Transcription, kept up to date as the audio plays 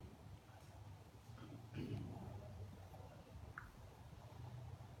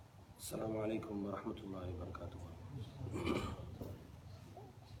السلام عليكم ورحمة الله وبركاته.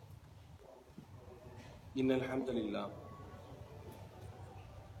 إن الحمد لله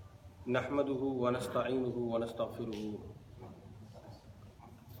نحمده ونستعينه ونستغفره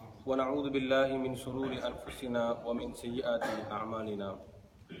ونعوذ بالله من شرور أنفسنا ومن سيئات أعمالنا.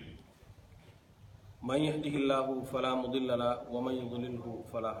 من يهده الله فلا مضل له ومن يضلله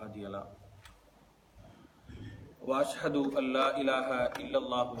فلا هادي له. وأشهد أن لا إله إلا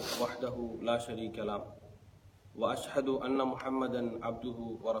الله وحده لا شريك له وأشهد أن محمدا عبده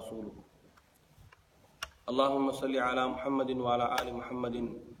ورسوله. اللهم صل على محمد وعلى آل محمد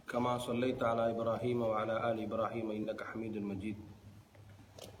كما صليت على إبراهيم وعلى آل إبراهيم إنك حميد مجيد.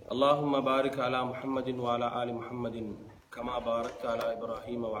 اللهم بارك على محمد وعلى آل محمد كما باركت على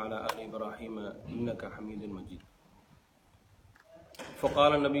إبراهيم وعلى آل إبراهيم إنك حميد مجيد.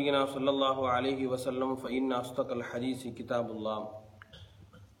 فقال نبينا صلى الله عليه وسلم فإن أصدق الحديث كتاب الله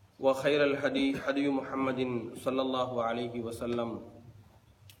وخير الهدي هدي محمد صلى الله عليه وسلم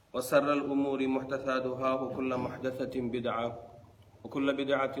وشر الأمور محدثاتها وكل محدثة بدعة وكل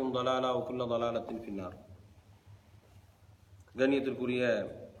بدعة ضلالة وكل ضلالة في النار. கண்ணியத்திற்குரிய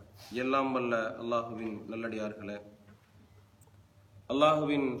எல்லாம் வல்ல அல்லாஹுவின் நல்லடியார்களே,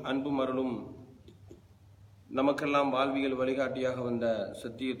 அல்லாஹுவின் அன்பும் அருளும் நமக்கெல்லாம் வாழ்வியல் வழிகாட்டியாக வந்த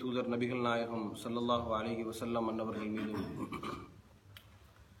சத்திய தூதர் நபிகள் நாயகம் ஸல்லல்லாஹு அலைஹி வஸல்லம் அன்னவர்கள் மீதும்,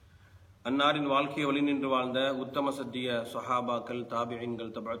 அன்னாரின் வாழ்க்கையை வழி நின்று வாழ்ந்த உத்தம சத்திய சஹாபாக்கள்,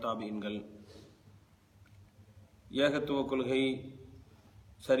 தாபிஈன்கள், தபஅ தாபிஈன்கள், ஏகத்துவ கொள்கை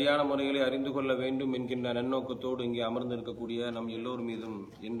சரியான முறைகளை அறிந்து கொள்ள வேண்டும் என்கின்ற நன்னோக்கத்தோடு இங்கே அமர்ந்திருக்கக்கூடிய நம் எல்லோர் மீதும்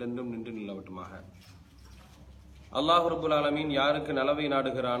என்றென்றும் நின்று நிலவட்டுமாக. அல்லாஹ் ரப்புல் ஆலமீன் யாருக்கு நலவை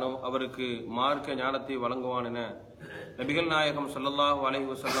நாடுகிறானோ அவருக்கு மார்க்க ஞானத்தை வழங்குவான் என நபிகள் நாயகம் ஸல்லல்லாஹு அலைஹி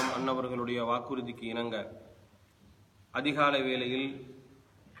வஸல்லம் அன்னவர்களுடைய வாக்குறுதிக்கு இணங்க அதிகாலை வேளையில்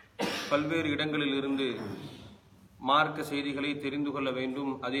பல்வேறு இடங்களில் இருந்து மார்க்க செய்திகளை தெரிந்து கொள்ள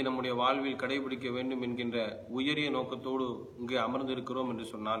வேண்டும், அதை நம்முடைய வாழ்வில் கடைபிடிக்க வேண்டும் என்கின்ற உயரிய நோக்கத்தோடு இங்கே அமர்ந்திருக்கிறோம் என்று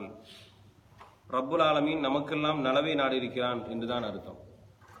சொன்னால் ரப்புல் ஆலமீன் நமக்கெல்லாம் நலவை நாடியிருக்கிறான் என்றுதான் அர்த்தம்.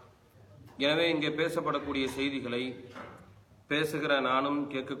 எனவே இங்கே பேசப்படக்கூடிய செய்திகளை பேசுகிற நானும்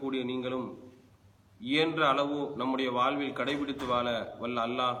கேட்கக்கூடிய நீங்களும் இயன்ற அளவு நம்முடைய வாழ்வில் கடைபிடித்து வாழ வல்ல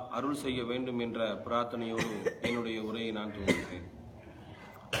அல்லாஹ் அருள் செய்ய வேண்டும் என்ற பிரார்த்தனையோடு என்னுடைய உரையை நான் துவங்குகிறேன்.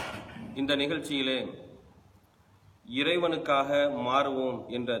 இந்த நிகழ்ச்சியிலே இறைவனுக்காக மாறுவோம்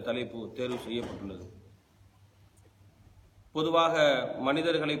என்ற தலைப்பு தேர்வு செய்யப்பட்டுள்ளது. பொதுவாக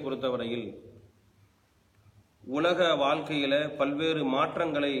மனிதர்களை பொறுத்தவரையில் உலக வாழ்க்கையில பல்வேறு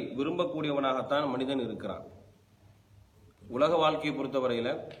மாற்றங்களை விரும்பக்கூடியவனாகத்தான் மனிதன் இருக்கிறான். உலக வாழ்க்கையை பொறுத்தவரையில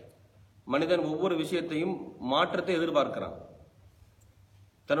மனிதன் ஒவ்வொரு விஷயத்தையும் மாற்றத்தை எதிர்பார்க்கிறான்.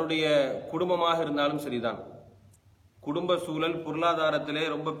 தன்னுடைய குடும்பமாக இருந்தாலும் சரிதான், குடும்ப சூழல் பொருளாதாரத்திலே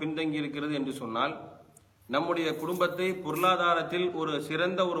ரொம்ப பின்தங்கி இருக்கிறது என்று சொன்னால் நம்முடைய குடும்பத்தை பொருளாதாரத்தில் ஒரு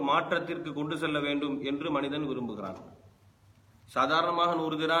சிறந்த ஒரு மாற்றத்திற்கு கொண்டு செல்ல வேண்டும் என்று மனிதன் விரும்புகிறான். சாதாரணமாக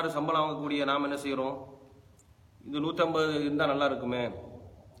 100 தினார் சம்பளம் வாங்கக்கூடிய நாம் என்ன செய்யறோம்? இது 150 இருந்தால் நல்லா இருக்குமே,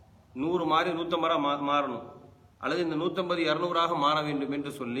 100 மாறி 150 மாறணும், அல்லது இந்த 150 200ஆக மாற வேண்டும்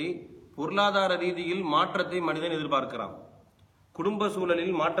என்று சொல்லி பொருளாதார ரீதியில் மாற்றத்தை மனிதன் எதிர்பார்க்கிறான். குடும்ப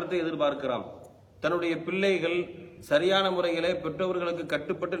சூழலில் மாற்றத்தை எதிர்பார்க்கிறான். தன்னுடைய பிள்ளைகள் சரியான முறையிலே பெற்றவர்களுக்கு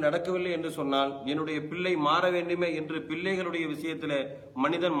கட்டுப்பட்டு நடக்கவில்லை என்று சொன்னால் என்னுடைய பிள்ளை மாற வேண்டுமே என்று பிள்ளைகளுடைய விஷயத்திலே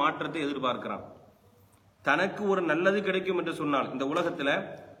மனிதன் மாற்றத்தை எதிர்பார்க்கிறான். தனக்கு ஒரு நல்லது கிடைக்கும் என்று சொன்னால், இந்த உலகத்துல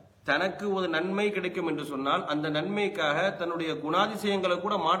தனக்கு ஒரு நன்மை கிடைக்கும் என்று சொன்னால் அந்த நன்மைக்காக தன்னுடைய குணாதிசயங்களை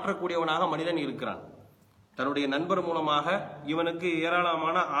கூட மாற்றக்கூடியவனாக மனிதன் இருக்கிறான். தன்னுடைய நண்பர் மூலமாக இவனுக்கு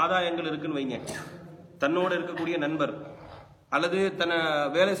ஏராளமான ஆதாயங்கள் இருக்குன்னு வைங்க, தன்னோடு இருக்கக்கூடிய நண்பர் அல்லது தன்னை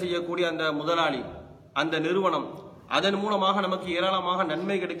வேலை செய்யக்கூடிய அந்த முதலாளி, அந்த நிறுவனம், அதன் மூலமாக நமக்கு ஏராளமாக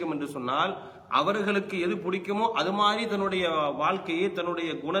நன்மை கிடைக்கும் என்று சொன்னால் அவர்களுக்கு எது பிடிக்குமோ அது மாதிரி தன்னுடைய வாழ்க்கையை, தன்னுடைய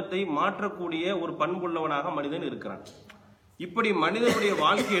குணத்தை மாற்றக்கூடிய ஒரு பண்புள்ளவனாக மனிதன் இருக்கிறான். இப்படி மனிதனுடைய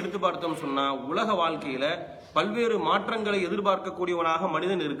வாழ்க்கையை எடுத்து பார்த்தோம் சொன்னா உலக வாழ்க்கையில பல்வேறு மாற்றங்களை எதிர்பார்க்கக்கூடியவனாக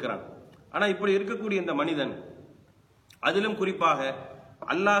மனிதன் இருக்கிறான். ஆனா இப்படி இருக்கக்கூடிய இந்த மனிதன், அதிலும் குறிப்பாக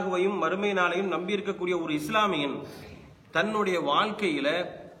அல்லாஹுவையும் மறுமை நாளையும் நம்பி இருக்கக்கூடிய ஒரு இஸ்லாமியன், தன்னுடைய வாழ்க்கையில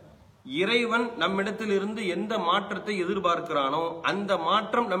இறைவன் நம்மிடத்தில் இருந்து எந்த மாற்றத்தை எதிர்பார்க்கிறானோ அந்த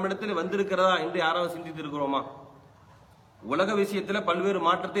மாற்றம் நம்மிடத்தில் வந்திருக்கிறதா என்று யாராவது சிந்தித்து இருக்கிறோமா? உலக விஷயத்துல பல்வேறு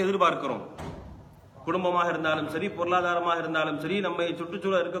மாற்றத்தை எதிர்பார்க்கிறோம். குடும்பமாக இருந்தாலும் சரி, பொருளாதாரமாக இருந்தாலும் சரி, நம்மை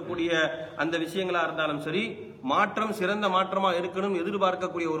சுற்றுச்சூழல் இருக்கக்கூடிய அந்த விஷயங்களா இருந்தாலும் சரி, மாற்றம் சிறந்த மாற்றமா இருக்கணும்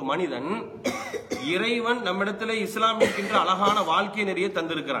எதிர்பார்க்கக்கூடிய ஒரு மனிதன், இறைவன் நம்மிடத்திலே இஸ்லாம் என்கின்ற அழகான வாழ்க்கை நெறியை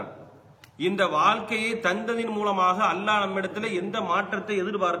தந்திருக்கிறான். இந்த வாழ்க்கையை தந்ததின் மூலமாக அல்லாஹ் நம்மிடத்தில் எந்த மாற்றத்தை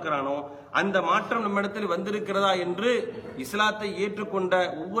எதிர்பார்க்கிறானோ அந்த மாற்றம் நம்மிடத்தில் வந்திருக்கிறதா என்று இஸ்லாத்தை ஏற்றுக்கொண்ட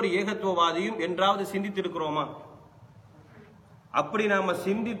ஒவ்வொரு ஏகத்துவவாதியும் என்றாவது சிந்தித்திருக்கிறோமா? அப்படி நாம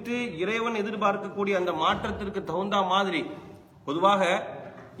சிந்தித்து இறைவன் எதிர்பார்க்கக்கூடிய அந்த மாற்றத்திற்கு தகுந்த மாதிரி, பொதுவாக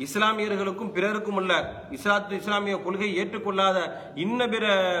இஸ்லாமியர்களுக்கும் பிறருக்கும் உள்ள இஸ்லாமிய கொள்கையை ஏற்றுக்கொள்ளாத இன்ன பிற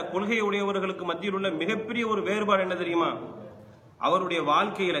கொள்கை உடையவர்களுக்கு மத்தியில் உள்ள மிகப்பெரிய ஒரு வேறுபாடு என்ன தெரியுமா? அவருடைய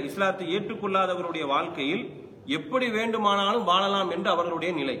வாழ்க்கையில, இஸ்லாத்தை ஏற்றுக்கொள்ளாதவருடைய வாழ்க்கையில் எப்படி வேண்டுமானாலும் வாழலாம் என்று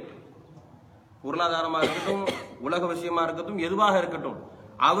அவர்களுடைய நிலை. பொருளாதாரமாக இருக்கட்டும், உலக விஷயமா இருக்கட்டும், எதுவாக இருக்கட்டும்,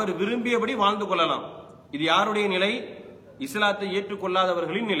 அவர் விரும்பியபடி வாழ்ந்து கொள்ளலாம். இது யாருடைய நிலை? இஸ்லாத்தை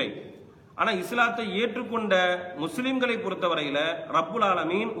ஏற்றுக்கொள்ளாதவர்களின் நிலை. ஆனா இஸ்லாத்தை ஏற்றுக்கொண்ட முஸ்லிம்களை பொறுத்தவரையில ரப்புல்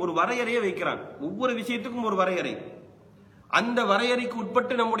ஆலமீன் ஒரு வரையறையை வைக்கிறான். ஒவ்வொரு விஷயத்துக்கும் ஒரு வரையறை. அந்த வரையறைக்கு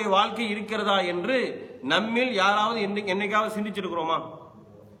உட்பட்டு நம்முடைய வாழ்க்கை இருக்கிறதா என்று நம்மில் யாராவது என்னைக்காவது சிந்திச்சிருக்கிறோமா?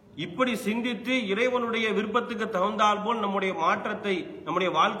 இப்படி சிந்தித்து இறைவனுடைய விருப்பத்துக்கு தகுந்தால் போல் நம்முடைய மாற்றத்தை, நம்முடைய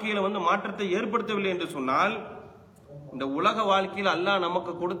வாழ்க்கையில மாற்றத்தை ஏற்படுத்தவில்லை என்று சொன்னால், இந்த உலக வாழ்க்கையில் அல்லாஹ்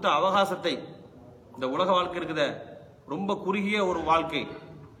நமக்கு கொடுத்த அவகாசத்தை, இந்த உலக வாழ்க்கை இருக்குத ரொம்ப குறுகிய ஒரு வாழ்க்கை,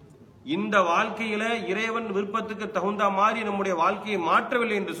 இந்த வாழ்க்கையில இறைவன் விருப்பத்துக்கு தகுந்த மாதிரி நம்முடைய வாழ்க்கையை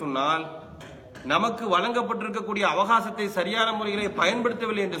மாற்றவில்லை என்று சொன்னால், நமக்கு வழங்கப்பட்டிருக்கக்கூடிய அவகாசத்தை சரியான முறையிலே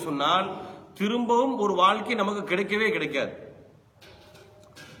பயன்படுத்தவில்லை என்று சொன்னால், திரும்பவும் ஒரு வாழ்க்கை நமக்கு கிடைக்கவே கிடைக்காது.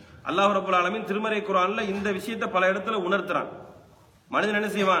 அல்லாஹ் ரப்பல் ஆலமீன் திருமறை குர்ஆன்ல இந்த விஷயத்தை பல இடத்துல உணர்த்துறான். மனிதன் என்ன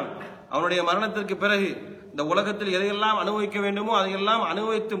செய்வான்? அவனுடைய மரணத்திற்கு பிறகு இந்த உலகத்தில் எதையெல்லாம் அனுபவிக்க வேண்டுமோ அதையெல்லாம்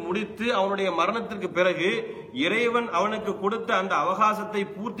அனுபவித்து முடித்து அவனுடைய மரணத்திற்கு பிறகு இறைவன் அவனுக்கு கொடுத்த அந்த அவகாசத்தை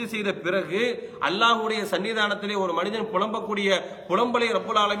பூர்த்தி செய்த பிறகு அல்லாஹ்வுடைய சன்னிதானத்திலே ஒரு மனிதன் புலம்பக்கூடிய புலம்பலை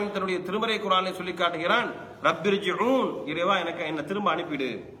ரப்புல் ஆலமீன் தன்னுடைய திருமறை குர்ஆனிலே சொல்லி காட்டுகிறான். ரப்பிர்ஜிஊன், இறைவா என்ன திரும்ப அனுப்பிடு,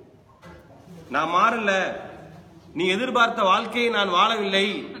 நான் மாறல, நீ எதிர்பார்த்த வாழ்க்கையை நான் வாழவில்லை,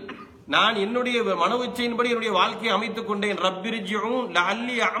 நான் என்னுடைய மனோ இச்சையின்படி என்னுடைய வாழ்க்கையை அமைத்துக் கொண்டேன். ரப்பிர்ஜிஊன்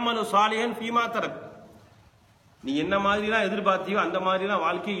லஅல்லி அஅமலு சாலிஹன் ஃபீமா தரக், நீ என்ன மாதிரிலாம் எதிர்பார்த்தியோ அந்த மாதிரிலாம்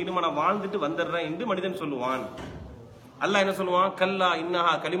வாழ்க்கையை இனிமே நான் வாழ்ந்துட்டு வந்துடுறேன் என்று மனிதன் சொல்லுவான். அல்லாஹ் என்ன சொல்லுவான்? கல்லா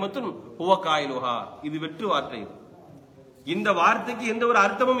இன்னஹா கலிமத்துன் ஹுவ காயிலுஹா, இது வெற்று வார்த்தை, இந்த வார்த்தைக்கு எந்த ஒரு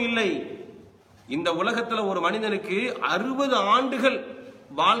அர்த்தமும் இல்லை. இந்த உலகத்துல ஒரு மனிதனுக்கு 60 ஆண்டுகள்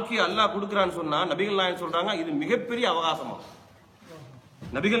வாழ்க்கை அல்லாஹ் கொடுக்கிறான்னு சொன்னா நபிகள் நாயகம் சொல்றாங்க இது மிகப்பெரிய அவகாசமா.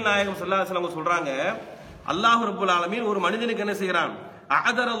 நபிகள் நாயகம் ஸல்லல்லாஹு அலைஹி வஸல்லம் சொல்றாங்க, அல்லாஹ் ரப்பல் ஆலமீன் ஒரு மனிதனுக்கு என்ன செய்யறான்?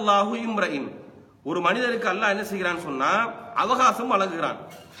 அஅதரல்லாஹு இம்ரஇன், ஒரு மனிதனுக்கு அல்லாஹ் என்ன செய்யறான்னு சொன்னா அவகாசம் வழங்குகிறான்.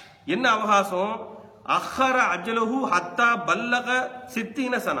 என்ன அவகாசம்? அஹ்ஹர அஜ்லஹு ஹத்தா பல்லக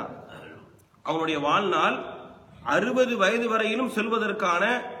 60 சனா, அவனுடைய வாழ்நாள் 60 வயது வரையிலும் செல்வதற்கான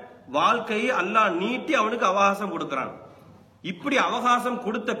வாழ்க்கையை அல்லாஹ் நீட்டி அவனுக்கு அவகாசம் கொடுக்கிறான். இப்படி அவகாசம்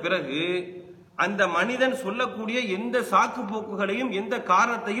கொடுத்த பிறகு அந்த மனிதன் சொல்லக்கூடிய எந்த சாக்கு போக்குகளையும் எந்த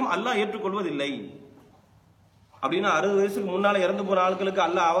காரணத்தையும் அல்லாஹ் ஏற்றுக்கொள்வதில்லை. அப்படின்னா 60 வயசுக்கு முன்னால இறந்து போன ஆட்களுக்கு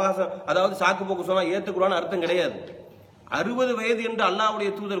அல்லாஹ் அவகாசம், அதாவது சாக்கு போக்கு சொன்னா ஏத்துக்கொள்வான்னு அர்த்தம் கிடையாது. 60 வயது என்று அல்லாஹ்வுடைய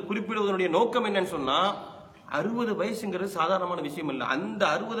தூதர் குறிப்பிடுவதனுடைய நோக்கம் என்னன்னு சொன்னா, 60 வயசுங்கிறது சாதாரணமான விஷயம் இல்லை. அந்த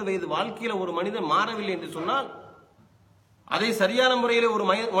 60 வயது வாழ்க்கையில ஒரு மனிதன் மாறவில்லை என்று சொன்னால், அதை சரியான முறையில ஒரு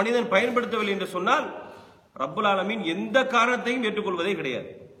மனிதன் பயன்படுத்தவில்லை என்று சொன்னால், ரப்புல் ஆலமீன் எந்த காரணத்தையும் ஏற்றுக்கொள்வதே கிடையாது.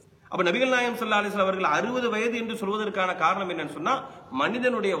 அப்ப நபிகள் நாயகம் ஸல்லல்லாஹு அலைஹி வஸல்லம் அவர்கள் 60 வயது என்று சொல்வதற்கான காரணம் என்னன்னு சொன்னா,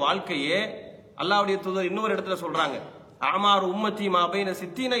 மனிதனுடைய வாழ்க்கையே அல்லாஹ்வுடைய தூதர் இன்னொரு இடத்துல சொல்றாங்க, அமாரு உம்மத்தி மா பைன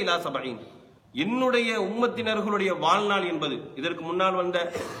 60 இலா 70, என்னுடைய உம்மத்தினர்களுடைய வாழ்நாள் என்பது, இதற்கு முன்னால் வந்த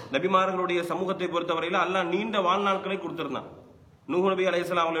நபிமார்களுடைய சமூகத்தை பொறுத்தவரையில அல்லாஹ் நீண்ட வாழ்நாட்களை கொடுத்திருந்தான். நூஹ் நபி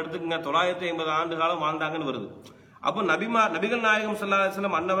அலைஹிஸ்ஸலாம் அவங்களை எடுத்துக்கங்க, 950 ஆண்டு காலம் வாழ்ந்தாங்கன்னு வருது. அப்போ நபிகள் நாயகம் ஸல்லல்லாஹு அலைஹி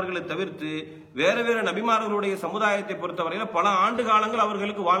வஸல்லம் அன்னவர்களை தவிர்த்து வேற வேற நபிமார்களுடைய சமுதாயத்தை பொறுத்தவரையில பல ஆண்டு காலங்கள்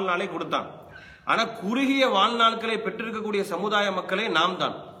அவர்களுக்கு வாழ்நாளை கொடுத்தான். ஆனா குறுகிய வாழ்நாட்களை பெற்றிருக்கக்கூடிய சமுதாய மக்களே நாம்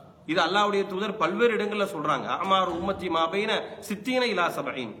தான். இது அல்லாஹ்வுடைய தூதர் பல்வேறு இடங்கள்ல சொல்றாங்க. அமாரு உம்மத்தி மா பைன 60 இலா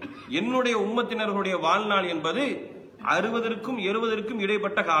 70, என்னுடைய உம்மத்தினர்களுடைய வாழ்நாள் என்பது 60க்கும் 70க்கும்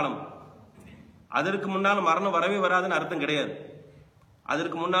இடைப்பட்ட காலம். அதற்கு முன்னால் மரணம் வரவே வராதுன்னு அர்த்தம் கிடையாது.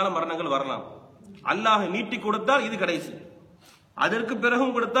 அதற்கு முன்னால மரணங்கள் வரலாம். அல்லாஹ் நீட்டி கொடுத்தால் இது கடைசி, அதற்கு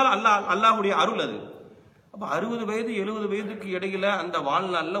பிறகும் கொடுத்தால் அல்லாஹ்வுடைய அருள் அது. அப்ப 60 வயது 70 வயதுக்கு இடையில அந்த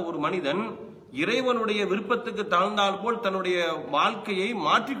வாழ்நாள்ல ஒரு மனிதன் இறைவனுடைய விருப்பத்துக்கு தகுந்தால் போல் தன்னுடைய வாழ்க்கையை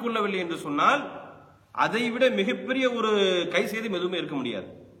மாற்றிக்கொள்ளவில்லை என்று சொன்னால், அதை விட மிகப்பெரிய ஒரு கை செய்தும் எதுவுமே இருக்க முடியாது.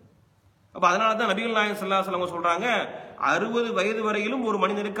 அப்ப அதனாலதான் நபிகள் நாயகம் ஸல்லல்லாஹு அலைஹி வஸல்லம் சொல்றாங்க, 60 வயது வரையிலும் ஒரு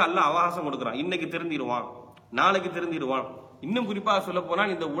மனிதனுக்கு அல்லாஹ் அவகாசம் கொடுக்கிறான். இன்னைக்கு திருந்திடுவான், நாளைக்கு திருந்திடுவான். இன்னும் குறிப்பாக சொல்ல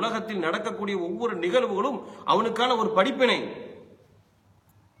போனால் இந்த உலகத்தில் நடக்கக்கூடிய ஒவ்வொரு நிகழ்வுகளும் அவனுக்கான ஒரு படிப்பினை.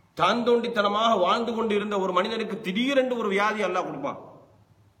 தான் தோண்டித்தனமாக வாழ்ந்து கொண்டு இருந்த ஒரு மனிதனுக்கு திடீரென்று ஒரு வியாதி அல்லாஹ் கொடுப்பான்.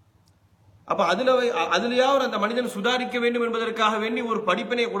 அப்ப அதுலயாவது அந்த மனிதன் சுதாரிக்க வேண்டும் என்பதற்காக வேண்டி ஒரு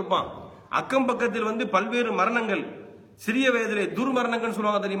படிப்பினை கொடுப்பான். அக்கம் பக்கத்தில் வந்து பல்வேறு மரணங்கள், சிறிய வயதிலே துர்மரணங்கள்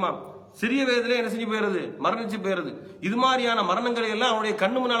சொல்லுவாங்க தெரியுமா, சிறிய வயதிலே என்ன செஞ்சு போயிருது, மரணிச்சு போயிருது. இது மாதிரியான மரணங்களை எல்லாம் அவனுடைய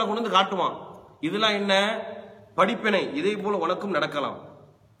கண்ணு முன்னால கொண்டு வந்து காட்டுவான். இதெல்லாம் என்ன படிப்பினை, இதே போல உனக்கும் நடக்கலாம்,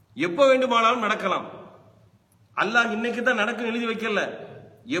 எப்ப வேண்டுமானாலும் நடக்கலாம். அல்லாஹ் இன்னைக்கு தான் நடக்கும் எழுதி வைக்கல,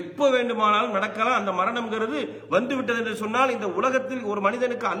 எப்ப வேண்டுமானாலும் நடக்கலாம். அந்த மரணம்ங்கிறது வந்து விட்டது என்று சொன்னால் இந்த உலகத்தில் ஒரு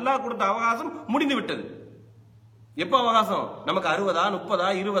மனிதனுக்கு அல்லாஹ் கொடுத்த அவகாசம் முடிந்து விட்டது. எப்ப அவகாசம்? நமக்கு 60, 30,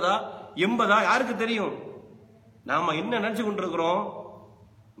 20, 80 யாருக்கு தெரியும்? நாம என்ன நினைச்சு கொண்டிருக்கிறோம்?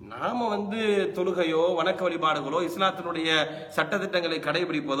 நாம வந்து தொழுகையோ வணக்க வழிபாடுகளோ இஸ்லாத்தினுடைய சட்டத்திட்டங்களை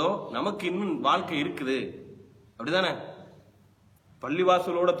கடைபிடிப்பதோ நமக்கு இன்னும் வாழ்க்கை இருக்குது, அப்படிதானே?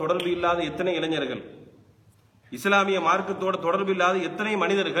 பள்ளிவாசலோட தொடர்பு இல்லாத எத்தனை இளைஞர்கள், இஸ்லாமிய மார்க்கத்தோட தொடர்பு இல்லாத எத்தனை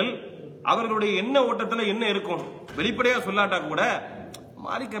மனிதர்கள், அவர்களுடைய எண்ண ஓட்டத்துல என்ன இருக்கும்? வெளிப்படையா சொல்லாட்டா கூட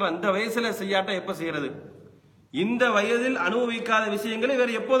மாறிக்கிற அந்த வயசுல செய்யாட்டா எப்ப செய்யறது? இந்த வயதில் அனுபவிக்காத விஷயங்களை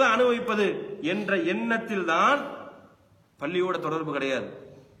வேற எப்போதான் அனுபவிப்பது என்ற எண்ணத்தில் தான் பள்ளியோட தொடர்பு கிடையாது,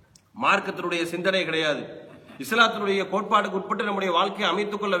 மார்க்கத்தினுடைய சிந்தனை கிடையாது, இஸ்லாத்தினுடைய கோட்பாடுக்கு உட்பட்டு நம்முடைய வாழ்க்கையை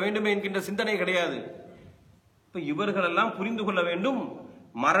அமைத்துக் கொள்ள வேண்டும் என்கின்ற சிந்தனை கிடையாது. இப்ப இவர்களெல்லாம் புரிந்து கொள்ள வேண்டும்,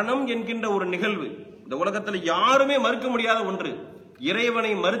 மரணம் என்கின்ற ஒரு நிகழ்வு இந்த உலகத்தில் யாருமே மறுக்க முடியாத ஒன்று.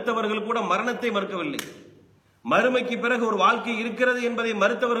 இறைவனை மறுத்தவர்கள் கூட மரணத்தை மறுக்கவில்லை, மறுமைக்கு பிறகு ஒரு வாழ்க்கை இருக்கிறது என்பதை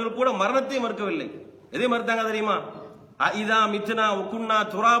மறுத்தவர்கள் கூட மரணத்தை மறுக்கவில்லை. எதை மறுத்தாங்க தெரியுமா? அஇதா மித்னா வகுன்னா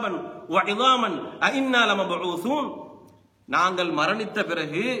துராபன் வஇதாமன் அஇன்னா லமபூஸூன், நாங்கள் மரணித்த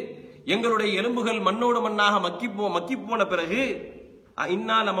பிறகு எங்களுடைய எலும்புகள் மண்ணோடு மண்ணாக மக்கி போன பிறகு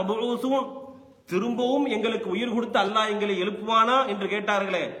அஇன்னா லமபூஸூன், திரும்பவும் எங்களுக்கு உயிர் கொடுத்து அல்லாஹ் எங்களை எழுப்புவானா என்று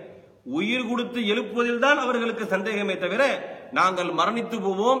கேட்டார்களே, உயிர் கொடுத்து எழுப்புவதில் தான் அவர்களுக்கு சந்தேகமே தவிர நாங்கள் மரணித்து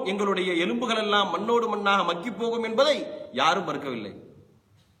போவோம், எங்களுடைய எலும்புகள் எல்லாம் மண்ணோடு மண்ணாக மக்கி போகும் என்பதை யாரும் மறுக்கவில்லை,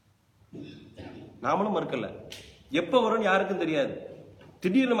 நாமளும் மறுக்கல. எப்ப வரும் யாருக்கும் தெரியாது,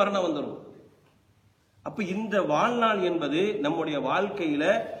 திடீர்னு மரணம் வந்துடும். அப்ப இந்த வாழ்நாள் என்பது நம்முடைய வாழ்க்கையில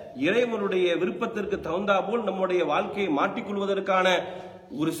இறைவனுடைய விருப்பத்திற்கு தகுந்தா போல் நம்முடைய வாழ்க்கையை மாற்றிக்கொள்வதற்கான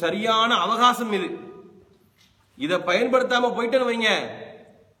ஒரு சரியான அவகாசம் இது. இதை பயன்படுத்தாம போயிட்டு வைங்க,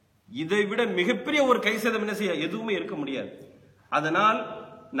 இதை விட மிகப்பெரிய ஒரு கைசேதம் என்ன செய்ய எதுவுமே இருக்க முடியாது. அதனால்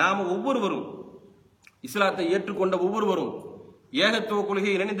நாம ஒவ்வொருவரும், இஸ்லாத்தை ஏற்றுக்கொண்ட ஒவ்வொருவரும், ஏகத்துவ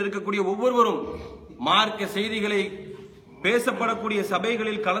கொள்கையை இணைந்திருக்கக்கூடிய ஒவ்வொருவரும், மார்க்க செய்திகளை பேசப்படக்கூடிய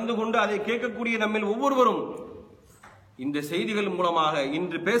சபைகளில் கலந்து கொண்டு அதை கேட்கக்கூடிய நம்மில் ஒவ்வொருவரும் இந்த செய்திகள் மூலமாக,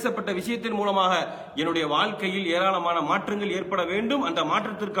 இன்று பேசப்பட்ட விஷயத்தின் மூலமாக என்னுடைய வாழ்க்கையில் ஏராளமான மாற்றங்கள் ஏற்பட வேண்டும், அந்த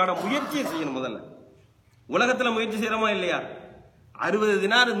மாற்றத்திற்கான முயற்சியை செய்யணும். முதல்ல உலகத்துல முயற்சி செய்யறோமா இல்லையா? 60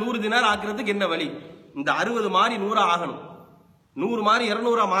 தினார் 100 தினார் ஆக்குறதுக்கு என்ன வழி? இந்த 60 மாறி 100 ஆகணும், 100 மாறி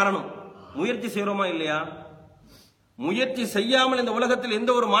 200 மாறணும். முயற்சி செய்யறோமா இல்லையா? முயற்சி செய்யாமல் இந்த உலகத்தில்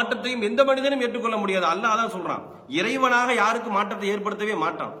எந்த ஒரு மாற்றத்தையும் எந்த மனிதனும் ஏற்றுக்கொள்ள முடியாது. அல்லாஹ் அதான் சொல்றான், இறைவனாக யாருக்கு மாற்றத்தை ஏற்படுத்தவே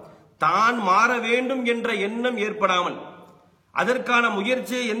மாட்டான். தான் மாற வேண்டும் என்ற எண்ணம் ஏற்படாமல், அதற்கான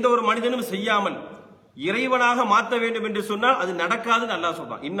முயற்சியை எந்த ஒரு மனிதனும் செய்யாமல் இறைவனாக மாற்ற வேண்டும் என்று சொன்னால் அது நடக்காதுன்னு அல்லாஹ்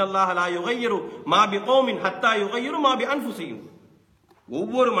சொல்றான். இன்னல்லாஹ லா யுகையிரு மா பிகௌமின் ஹத்தா யுகையிரு மா பிஅன்ஃபுஸிஹிம்.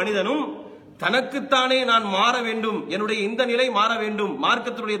 ஒவ்வொரு மனிதனும் தனக்குத்தானே நான் மாற வேண்டும், என்னுடைய இந்த நிலை மாற வேண்டும்,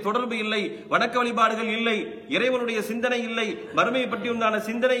 மார்க்கத்தினுடைய தொடர்பு இல்லை, வணக்க வழிபாடுகள் இல்லை, இறைவனுடைய சிந்தனை இல்லை, மறுமையை பற்றி உண்டான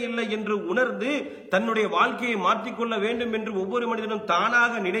சிந்தனை இல்லை என்று உணர்ந்து தன்னுடைய வாழ்க்கையை மாற்றிக்கொள்ள வேண்டும் என்று ஒவ்வொரு மனிதனும்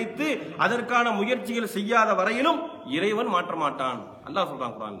தானாக நினைத்து அதற்கான முயற்சிகள் செய்யாத வரையிலும் இறைவன் மாற்ற மாட்டான். அல்லாஹ்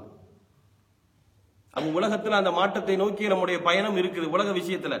சொல்றான் குர்ஆன்ல. அப்ப உலகத்துல அந்த மாற்றத்தை நோக்கி நம்முடைய பயணம் இருக்குது. உலக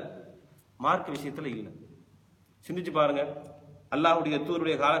விஷயத்துல, மார்க்க விஷயத்துல இல்லை. சிந்திச்சு பாருங்க, அல்லாஹ்வுடைய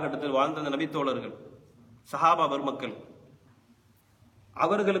தூதருடைய காலகட்டத்தில் வாழ்ந்த அந்த நபித்தோழர்கள், சஹாபா பெருமக்கள்,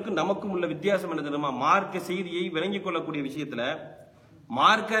 அவர்களுக்கு நமக்கும் உள்ள வித்தியாசம் என்ன தெரியுமா? மார்க்க செய்தியை விளங்கிக் கொள்ளக்கூடிய விஷயத்துல,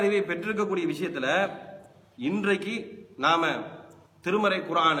 மார்க்க அறிவை பெற்றிருக்கக்கூடிய விஷயத்துல, இன்றைக்கு நாம திருமறை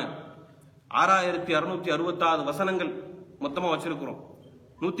குர்ஆன 6666 வசனங்கள் மொத்தமா வச்சிருக்கிறோம்.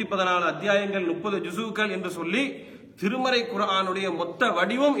 114 அத்தியாயங்கள், 30 ஜுசுக்கள் என்று சொல்லி திருமறை குர்ஆனுடைய மொத்த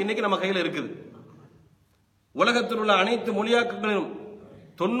வடிவம் இன்னைக்கு நம்ம கையில இருக்குது. உலகத்தில் உள்ள அனைத்து மொழியாக்கங்களிலும்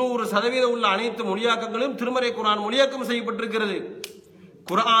 90% உள்ள அனைத்து மொழியாக்கங்களும் திருமறை குர்ஆன் மொழியாக்கம் செய்யப்பட்டிருக்கிறது.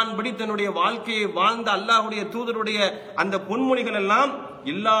 குர்ஆன் படி தன்னுடைய வாழ்க்கையை வாழ்ந்த அல்லாஹ்வுடைய தூதருடைய அந்த பொன்மொழிகள் எல்லாம்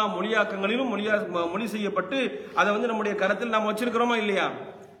எல்லா மொழியாக்கங்களிலும் மொழி செய்யப்பட்டு அதை நம்முடைய கரத்தில் நாம் வச்சிருக்கிறோமா இல்லையா?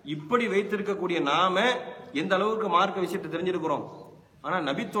 இப்படி வைத்திருக்கக்கூடிய நாம எந்த அளவுக்கு மார்க்க விஷயத்தை தெரிஞ்சிருக்கிறோம். ஆனா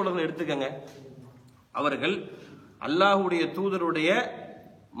நபித்தோழர்கள் எடுத்துக்கங்க, அவர்கள் அல்லாஹ்வுடைய தூதருடைய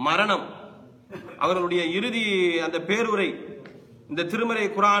மரணம், அவர்களுடைய இறுதி அந்த பேருரை, இந்த திருமறை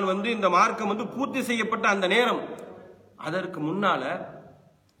குர்ஆன் இந்த மார்க்கம் பூர்த்தி செய்யப்பட்ட அந்த நேரம், அதற்கு முன்னால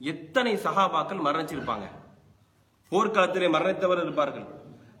எத்தனை சஹாபாக்கள் மரணிச்சிருப்பாங்க. போர்க்களத்திலே மரணித்தவர்கள் இருப்பார்கள்,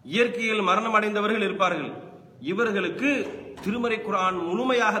 இயற்கையில் மரணம் அடைந்தவர்கள் இருப்பார்கள், இவர்களுக்கு திருமறை குர்ஆன்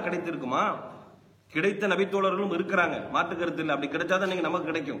முழுமையாக கிடைத்திருக்குமா? கிடைத்த நபித்தோழர்களும் இருக்கிறாங்க, மாற்று கருத்து இல்லை. அப்படி கிடைச்சாதான் நீங்க நமக்கு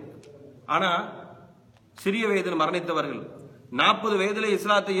கிடைக்கும். ஆனா சிறிய வயதில் மரணித்தவர்கள் 40 வயதிலே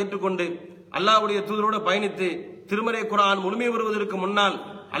இஸ்லாத்தை ஏற்றுக்கொண்டு அல்லாஹ்வுடைய தூதரோடு பயணித்து திருமறை குர்ஆன் முழுமை வருவதற்கு முன்னால்,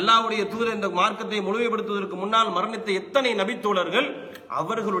 அல்லாஹ்வுடைய தூதர் இந்த மார்க்கத்தை முழுமைப்படுத்துவதற்கு முன்னால் மரணித்த எத்தனை நபித்தோழர்கள்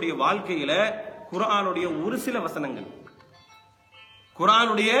அவர்களுடைய வாழ்க்கையில குர்ஆனுடைய ஒரு சில வசனங்கள்,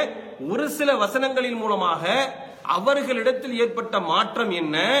 குர்ஆனுடைய ஒரு சில வசனங்களின் மூலமாக அவர்களிடத்தில் ஏற்பட்ட மாற்றம்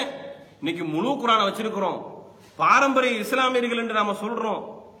என்ன? இன்னைக்கு முழு குர்ஆனை வச்சிருக்கிறோம், பாரம்பரிய இஸ்லாமியர்கள் என்று நாம சொல்றோம்.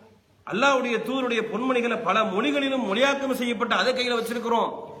 அல்லாஹ்வுடைய தூதருடைய பொன்மொழிகளை பல மொழிகளிலும் மொழியாக்கம் செய்யப்பட்ட அதை கையில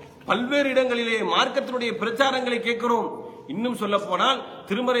வச்சிருக்கிறோம். பல்வேறு இடங்களிலே மார்க்கத்தினுடைய பிரச்சாரங்களை கேட்கிறோம். இன்னும் சொல்ல போனால்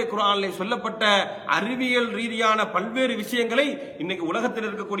திருமறை குர்ஆனில் சொல்லப்பட்ட அறிவியல் ரீதியான பல்வேறு விஷயங்களை இன்னைக்கு உலகத்தில்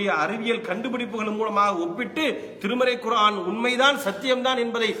இருக்கக்கூடிய அறிவியல் கண்டுபிடிப்புகள் மூலமாக ஒப்பிட்டு திருமறை குர்ஆன் உண்மைதான், சத்தியம்தான்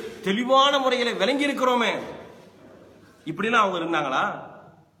என்பதை தெளிவான முறையில் விளங்கி இருக்கிறோமே. இப்படிலாம் அவங்க இருந்தாங்களா?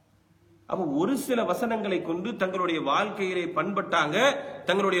 அப்ப ஒரு சில வசனங்களை கொண்டு தங்களுடைய வாழ்க்கையிலே பண்பட்டாங்க,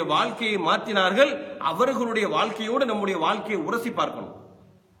 தங்களுடைய வாழ்க்கையை மாற்றினார்கள். அவர்களுடைய வாழ்க்கையோடு நம்முடைய வாழ்க்கையை உரசி பார்க்கணும்.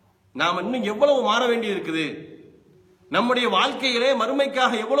 நாம் இன்னும் எவ்வளவு மாற வேண்டி இருக்குது, நம்முடைய வாழ்க்கையிலே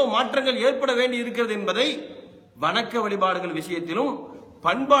மறுமைக்காக எவ்வளவு மாற்றங்கள் ஏற்பட வேண்டி இருக்கிறது என்பதை வணக்க வழிபாடுகள் விஷயத்திலும்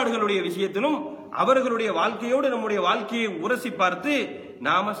பண்பாடுகளுடைய விஷயத்திலும் அவர்களுடைய வாழ்க்கையோடு நம்முடைய வாழ்க்கையை உரசி பார்த்து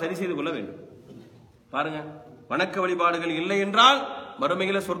நாம சரி செய்து கொள்ள வேண்டும். பாருங்க, வணக்க வழிபாடுகள் இல்லை என்றால்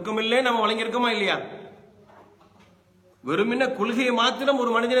மறுமையில சொர்க்கம் இல்லை நம்ம வழங்கியிருக்கோமா இல்லையா? வெறுமின்ன கொள்கையை மாத்திரம்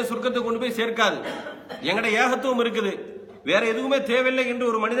ஒரு மனிதனை சொர்க்கத்தை கொண்டு போய் சேர்க்காது. எங்கட ஏகத்துவம் இருக்குது, வேற எதுவுமே தேவையில்லை என்று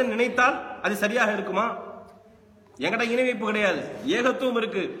ஒரு மனிதன் நினைத்தால் அது சரியாக இருக்குமா? எங்கட இணைப்பு கிடையாது, ஏகத்துவம்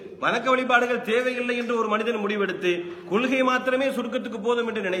இருக்கு. வணக்க வழிபாடுகள் தேவையில்லை என்று ஒரு மனிதன் முடிவெடுத்து கொள்கை மாத்திரமே சொர்க்கத்துக்கு போதும்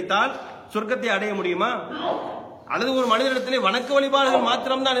என்று நினைத்தால் சொர்க்கத்தை அடைய முடியுமா? அல்லது ஒரு மனிதனிடத்திலே வணக்க வழிபாடுகள்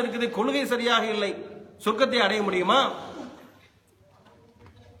மாத்திரம்தான் இருக்குது, கொள்கை சரியாக இல்லை, சொர்க்கத்தை அடைய முடியுமா?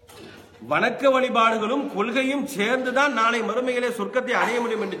 வணக்க வழிபாடுகளும் கொள்கையும் சேர்ந்துதான் நாளை மறுமையிலே சொர்க்கத்தை அடைய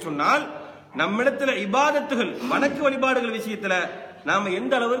முடியும் என்று சொன்னால் நம்மிடத்தில் இபாதத்துகள் வணக்க வழிபாடுகள் விஷயத்துல நாம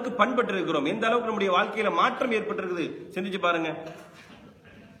எந்த அளவுக்கு பண்பட்டு இருக்கிறோம், எந்த அளவுக்கு நம்முடைய வாழ்க்கையில மாற்றம் ஏற்பட்டிருக்குது சிந்திச்சு பாருங்க.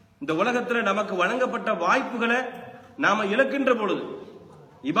 இந்த உலகத்துல நமக்கு வழங்கப்பட்ட வாய்ப்புகளை நாம இழக்கின்ற பொழுது,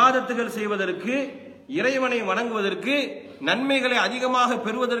 இபாதத்துகள் செய்வதற்கு, இறைவனை வணங்குவதற்கு, நன்மைகளை அதிகமாக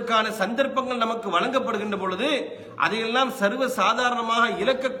பெறுவதற்கான சந்தர்ப்பங்கள் நமக்கு வழங்கப்படுகின்ற பொழுது அதையெல்லாம் சர்வ சாதாரணமாக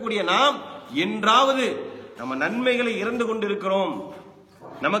இழக்கக்கூடிய நாம் என்றாவது நம்ம நன்மைகளை இறந்து கொண்டிருக்கிறோம்,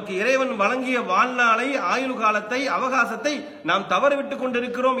 நமக்கு இறைவன் வழங்கிய வாழ்நாளை, ஆயுள் காலத்தை, அவகாசத்தை நாம் தவறவிட்டுக்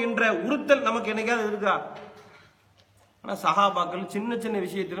கொண்டிருக்கிறோம் என்ற உறுத்தல் நமக்கு என்னைக்காவது இருக்கா? ஆனா சஹாபாக்கள் சின்ன சின்ன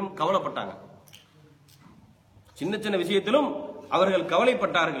விஷயத்திலும் கவலைப்பட்டாங்க, சின்ன சின்ன விஷயத்திலும் அவர்கள்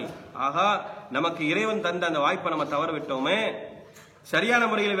கவலைப்பட்டார்கள். ஆகா, நமக்கு இறைவன் தந்த அந்த வாய்ப்பை நம்ம தவற விட்டோமே, சரியான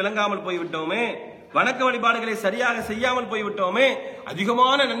முறையில் விளங்காமல் போய்விட்டோமே, வணக்க வழிபாடுகளை சரியாக செய்யாமல் போய்விட்டோமே,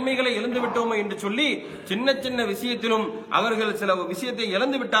 அதிகமான நன்மைகளை இழந்து விட்டோமே என்று சொல்லி சின்ன சின்ன விஷயத்திலும் அவர்கள் சில விஷயத்தை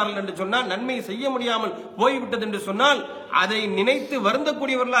இழந்து விட்டார்கள் என்று சொன்னால், நன்மை செய்ய முடியாமல் போய்விட்டது என்று சொன்னால் அதை நினைத்து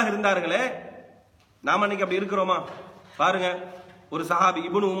வருந்தக்கூடியவர்களாக இருந்தார்களே. நாம அன்னைக்கு அப்படி இருக்கிறோமா? பாருங்க, ஒரு சஹாபி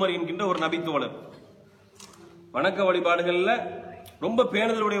இப்னு உமர் என்கின்ற ஒரு நபித்தோழர் வணக்க வழிபாடுகள்ல ரொம்ப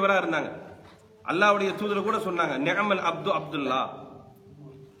பேணுதலுடையவரா இருந்தாங்க. அல்லாஹ்வுடைய தூதர் கூட சொன்னாங்க, நிஅமல் அப்துல்லா,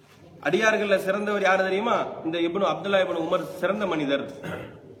 அடியார்கள்ல சிறந்தவர் யாரு தெரியுமா? இந்த அப்துல்லா இப்னு உமர் சிறந்த மனிதர்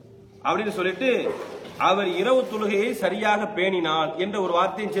அப்படின்னு சொல்லிட்டு அவர் இரவு தொழுகையை சரியாக பேணினார் என்ற ஒரு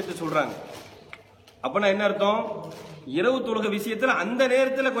வார்த்தையும் சேர்த்து சொல்றாங்க. அப்பனா என்ன அர்த்தம்? இரவு தொழுகை விஷயத்துல அந்த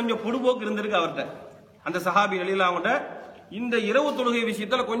நேரத்துல கொஞ்சம் பொடுபோக்கு இருந்திருக்கு அவர்கிட்ட, அந்த சஹாபி ரலியல்லாஹு அன்ஹு இந்த இரவு தொழுகை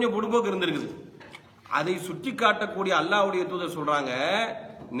விஷயத்துல கொஞ்சம் பொடுபோக்கு இருந்திருக்குது. அதை சுட்டி காட்டக்கூடிய அல்லாஹ்வுடைய தூதர் சொல்றாங்க,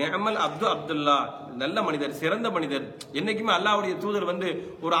 நிஅமல் அப்துல்லா, நல்ல மனிதர், சிறந்த மனிதர். என்னைக்குமே அல்லாஹ்வுடைய தூதர்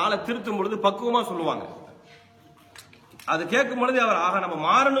ஒரு ஆளை திருத்தும் பொழுது பக்குவமா சொல்லுவாங்க. அது கேட்கும் பொழுது அவர் ஆக நம்ம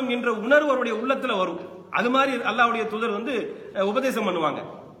மாறணும் என்ற உணர்வு அவருடைய உள்ளத்துல வரும். அது மாதிரி அல்லாஹ்வுடைய தூதர் உபதேசம் பண்ணுவாங்க.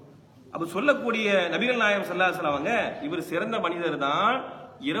 அப்ப சொல்லக்கூடிய நபிகள் நாயகம் ஸல்லல்லாஹு அலைஹி வஸல்லம் இவர் சிறந்த மனிதர் தான்,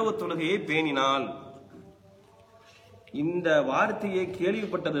 இரவு தொழுகையை பேணினால். இந்த வார்த்தையை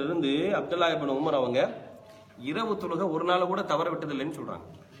கேள்விப்பட்டதிலிருந்து அப்துல்லா இப்னு உமர் அவங்க இரவு தொழுகை ஒரு நாள் கூட தவற விட்டதில்லைன்னு சொல்றாங்க.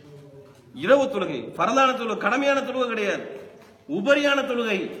 இரவு தொழுகை ஃபர்லான தொழுகை, கடமையான தொழுகை கிடையாது, உபரியான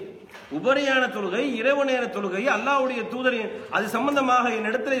தொழுகை. உபரியான தொழுகை, இரவு நேர தொழுகை, அல்லாஹ்வுடைய தூதர் அது சம்பந்தமாக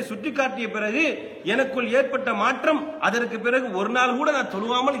என்னிடத்திலே சுட்டி காட்டிய பிறகு எனக்குள் ஏற்பட்ட மாற்றம், அதற்கு பிறகு ஒரு நாள் கூட நான்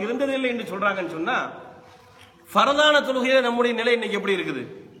தொழுவாமல் இருந்ததில்லை என்று சொல்றாங்கன்னு சொன்னா, ஃபர்லான தொழுகையில நம்முடைய நிலை இன்னைக்கு எப்படி இருக்குது?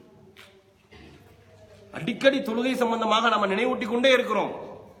 அடிக்கடி தொழுகை சம்பந்தமாக நம்ம நினைவூட்டி கொண்டே இருக்கிறோம்.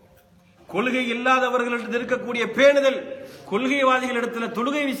 கொள்கை இல்லாதவர்களிடத்தில் இருக்கக்கூடிய பேணுதல் கொள்கைவாதிகளிடத்துல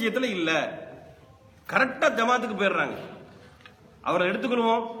தொழுகை விஷயத்துல இல்ல. கரெக்டா ஜமாத்துக்கு போயிடுறாங்க. அவரை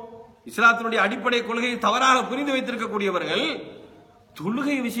எடுத்துக்கணும், இஸ்லாத்தினுடைய அடிப்படை கொள்கையை தவறாக புரிந்து வைத்திருக்கக்கூடியவர்கள்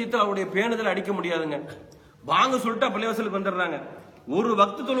தொழுகை விஷயத்தில் அவருடைய பேணுதல் அடிக்க முடியாதுங்க. வாங்க சொல்லிட்டு பள்ளிவாசலுக்கு வந்துடுறாங்க. ஒரு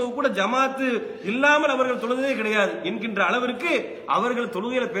வக்து தொழுகை கூட ஜமாத்து இல்லாமல் அவர்கள் தொழுதே கிடையாது என்கின்ற அளவிற்கு அவர்கள்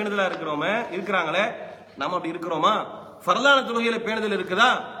தொழுகையில பேணுதலா இருக்கிறாங்களே. நாம அப்படி இருக்கிறோமா? ஃபர்லான தொழுகையில பேணுதல்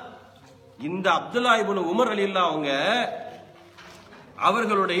இருக்குதா? இந்த அப்துல்லா இப்னு உமர் ரலியல்லாஹு அவங்க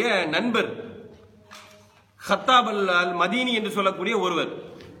அவர்களுடைய நண்பர் ஹத்தாப் அல் மதீனி என்று சொல்லக்கூடிய ஒருவர்,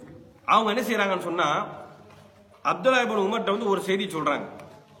 அவங்க என்ன செய்யறாங்கன்னு சொன்னா, அப்துல்லா இப்னு உமர்ட்ட வந்து ஒரு செய்தி சொல்றாங்க,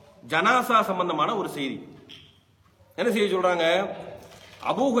 ஜனாசா சம்பந்தமான ஒரு செய்தி. என்ன செய்தி சொல்றாங்க?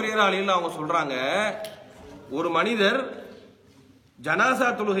 அபூ ஹுரைரா ரலியல்லாஹு அவங்க சொல்றாங்க, ஒரு மனிதர் ஜனாசா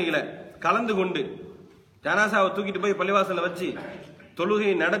தொழுகையில கலந்து கொண்டு ஜனாசாவை தூக்கிட்டு போய் பள்ளிவாசல்ல வச்சு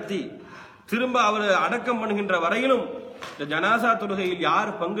தொழுகையை நடத்தி திரும்ப அவர் அடக்கம் பண்ணுகின்ற வரையிலும் இந்த ஜனாசா தொழுகையில் யார்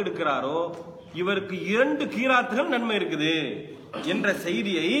பங்கெடுக்கிறாரோ இவருக்கு 2 கீராத்துகள் நன்மை இருக்குது என்ற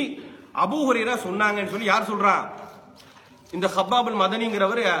செய்தியை அபூ ஹுரைரா சொன்னாங்கன்னு சொல்லி யார் சொல்றா? இந்த ஹப்பாப் அல்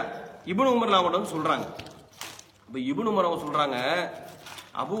மதனிங்கிறவர் இப்னு உமர் அவங்கள்ட்ட சொல்றாங்க. இப்ப இப்னு உமர் அவங்க சொல்றாங்க,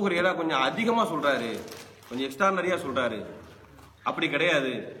 அபூ ஹுரைரா கொஞ்சம் அதிகமா சொல்றாரு, கொஞ்சம் எக்ஸ்ட்ரானரியா சொல்றாரு. அப்படி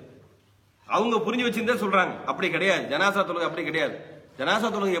கிடையாது. அவங்க புரிஞ்சு வச்சிருந்தா சொல்றாங்க, அப்படி கிடையாது. ஜனாசா தொழுகை அப்படி கிடையாது. ஜனாசா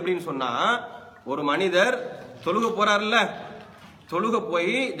தொழுகை எப்படின்னு சொன்னா, ஒரு மனிதர் தொழுக போறாருல்ல, தொழுக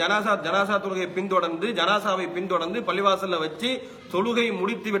போய் ஜனாசா தொழுகையை பின்தொடர்ந்து ஜனாசாவை பின்தொடர்ந்து பள்ளிவாசல்ல வச்சு தொழுகை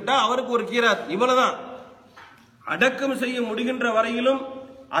முடித்து விட்டா அவருக்கு ஒரு கீராத், இவ்வளவுதான். அடக்கம் செய்ய முடிகின்ற வரையிலும்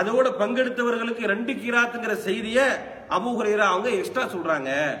அதோட பங்கெடுத்தவர்களுக்கு 2 கீராத்துங்கிற செய்தியை அபூ ஹுரைரா அவங்க எக்ஸ்ட்ரா சொல்றாங்க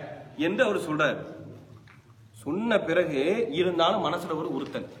என்று அவர் சொல்றாரு. சொன்ன பிறகு இருந்தாலும் மனசுல ஒரு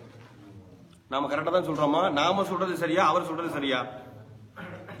உறுத்தல், நாம கரெக்டா தான் சொல்றோமா? நாம சொல்றது சரியா, அவர் சொல்றது சரியா?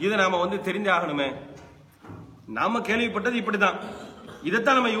 இதை நாம வந்து தெரிஞ்சாகணுமே. நாம கேள்விப்பட்டது இப்படிதான்,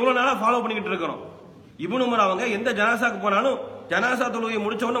 இதைத்தான் நம்ம இவ்வளவு நாளா ஃபாலோ பண்ணிக்கிட்டு இருக்கிறோம். இப்னு உமர் அவங்க எந்த ஜனாசாக்கு போனாலும் ஜனாசா தொழுகையை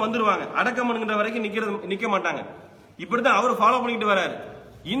முடிச்ச உடனே வந்துருவாங்க, அடக்கம் பண்ணுகின்ற வரைக்கும் நிக்க மாட்டாங்க. இப்படிதான் அவர் ஃபாலோ பண்ணிக்கிட்டு வராரு.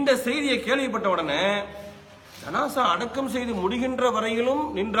 இந்த செய்தியை கேள்விப்பட்ட உடனே ஜனாசா அடக்கம் செய்து முடிகின்ற வரையிலும்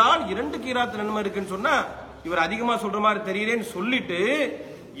நின்றால் 2 கீராத் நன்மை இருக்குன்னு சொன்னா இவர் அதிகமா சொல்ற மாதிரி தெரியலேன்னு சொல்லிட்டு,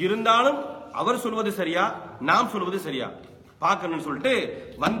 இருந்தாலும் அவர் சொல்வது சரியா நாம் சொல்வது சரியா பார்க்கணும்னு சொல்லிட்டு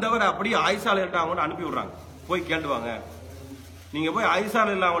வந்தவர் அப்படியே ஆயிஷா அவங்கள்ட்ட அனுப்பி விடுறாங்க, போய் கேட்டுவாங்க. நீங்க போய் ஆயிஷா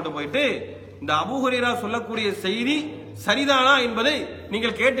அவங்கள்ட்ட போயிட்டு இந்த அபூ ஹுரைரா சொல்லக்கூடிய செய்தி சரிதானா என்பதை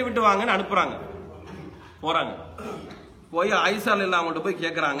நீங்கள் கேட்டு விட்டு வாங்கன்னு அனுப்புறாங்க. போறாங்க, போய் ஆயிஷா அவங்கள்ட்ட போய்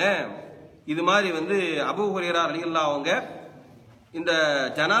கேட்கறாங்க, இது மாதிரி வந்து அபூ ஹுரைரா ரலியல்லாஹு அவங்க இந்த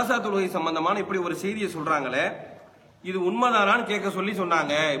ஜனாசா தொழுகை சம்பந்தமான இப்படி ஒரு செய்தியை சொல்றாங்களே, இது உண்மைதானான்னு கேட்க சொல்லி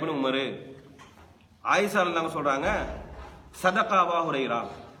சொன்னாங்க இப்னு உமர். ஆயிஷா அவங்க சொல்றாங்க, சதகா அபூ ஹுரைரா,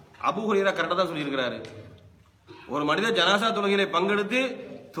 அபூ ஹுரைரா கரெக்டா தான் சொல்லியிருக்கிறாரு. ஒரு மனிதர் ஜனாசா தொழுகையிலே பங்கெடுத்து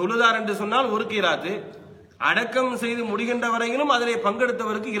தொழுதார் என்று சொன்னால் 1 கீராத்து, அடக்கம் செய்து முடிகின்ற வரையிலும் அதிலே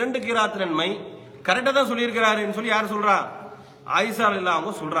பங்கெடுத்தவருக்கு 2 கீராத்து நன்மை, கரெக்டா தான் சொல்லியிருக்கிறாருன்னு சொல்லி யார் சொல்றா? ஆயிஷா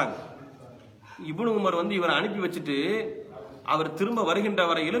அவங்க சொல்றாங்க. இப்னு உமர் வந்து இவரை அனுப்பி வச்சுட்டு அவர் திரும்ப வருகின்ற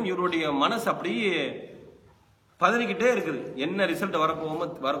வரையிலும் இவருடைய மனசு அப்படியே பதறிக்கிட்டே இருக்குது. என்ன ரிசல்ட்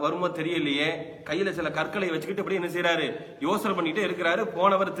வருமோ தெரியலையே, கையில சில கற்களை வச்சுக்கிட்டு அப்படியே என்ன செய்யறாரு, யோசனை பண்ணிட்டே இருக்கிறாரு.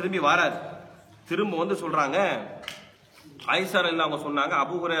 போனவர் திரும்பி வராரு. திரும்ப வந்து சொல்றாங்க, ஆயிஷா அவங்க சொன்னாங்க,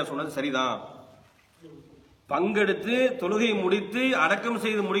 அபூ ஹுரைரா சொன்னது சரிதான், பங்கெடுத்து தொழுகை முடித்து அடக்கம்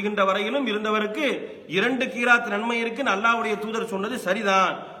செய்து முடிகின்ற வரையிலும் இருந்தவருக்கு 2 கீராத் நன்மை இருக்கு, அல்லாஹ்வுடைய தூதர் சொன்னது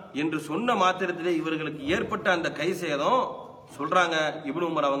சரிதான் என்று சொன்ன மாத்திரத்திலே இவர்களுக்கு ஏற்பட்ட அந்த கை சேதம் சொல்றாங்க இப்னு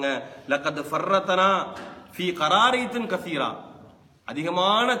உமர் அவங்க, லக்கத் ஃபர்ரதனா ஃபீ கராரீத்தின் கஸீரா,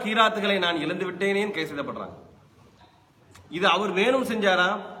 அதிகமான கீராத்துகளை நான் இழந்து விட்டேனேன்னு கை செய்தப்படுறாங்க. இது அவர் வேணும் செஞ்சாரா?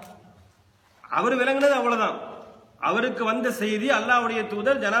 அவர் விளங்கினது அவ்வளவுதான். அவருக்கு வந்த செய்தி அல்லாஹ்வுடைய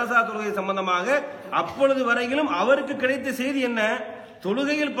தூதர் ஜனாசா தொழுகை சம்பந்தமாக அப்பொழுது வரையிலும் அவருக்கு கிடைத்த செய்தி என்ன?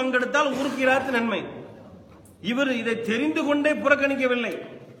 தொழுகையில் பங்கெடுத்தால் 1 கீராத் நன்மை. இவர் இதை தெரிந்து கொண்டே புறக்கணிக்கவில்லை.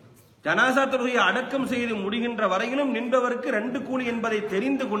 ஜனாசா தொழுகையை அடக்கம் செய்து முடிகின்ற வரையிலும் நின்றவருக்கு 2 கூலி என்பதை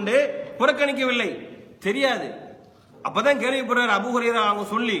தெரிந்து கொண்டே புறக்கணிக்கவில்லை. தெரியாது, அப்பதான் கேள்விப்படுறாரு அபூ ஹுரைரா அவங்க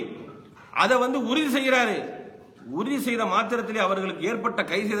சொல்லி அதை வந்து உறுதி செய்யறாரு. உறுதி செய்த மாத்திரத்திலே அவர்களுக்கு ஏற்பட்ட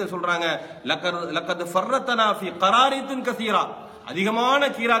கை செய்த சொல்றாங்க, லக்கத் ஃபர்ரதனா ஃபீ கராரீத்தின் கஸீரா, அதிகமான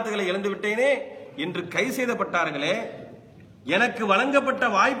கீராத்துகளை இழந்து விட்டேனே என்று கை செய்தப்பட்டார்களே. எனக்கு வழங்கப்பட்ட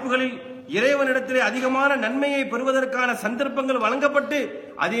வாய்ப்புகளில் இறைவனிடத்திலே அதிகமான நன்மையை பெறுவதற்கான சந்தர்ப்பங்கள் வழங்கப்பட்டு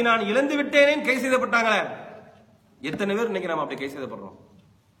அதை நான் இழந்து விட்டேனேன்னு கை செய்தப்பட்டாங்களே. எத்தனை பேர் இன்னைக்கு நம்ம அப்படி கை செய்தப்படுறோம்?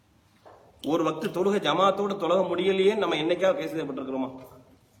 ஒரு வக்து தொழுகை ஜமாத்தோடு தொழக முடியலையே நம்ம என்னைக்காவது கை செய்யப்பட்டிருக்கிறோமா?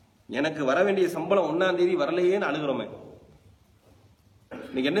 எனக்கு வர வேண்டிய சம்பளம் 1ஆம் தேதி வரலையேன்னு அழுகிறோமே.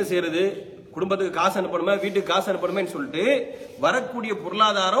 இன்னைக்கு என்ன செய்யறது? குடும்பத்துக்கு காசு அனுப்பணுமே, வீட்டுக்கு காசு அனுப்பணுமேன்னு சொல்லிட்டு வரக்கூடிய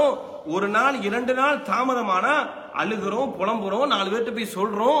பொருளாதாரம் 1 நாள் 2 நாள் தாமதமானா அழுகிறோம், புலம்புறோம், 4 பேர்கிட்ட போய்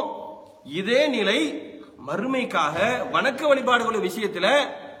சொல்றோம். இதே நிலை மறுமைக்காக வணக்க வழிபாடுகள் விஷயத்துல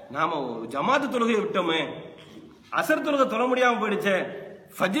நாம ஜமாத்து தொழுகையை விட்டோமே, அசர் தொழுகை தொழ முடியாம போயிடுச்சே,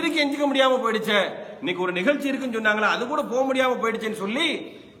 ஃபஜ்ருக்கு எஞ்சிக்க முடியாம போயிடுச்சே, இன்னைக்கு ஒரு நிகழ்ச்சி இருக்குன்னு சொன்னாங்களா அது கூட போக முடியாம போயிடுச்சேன்னு சொல்லி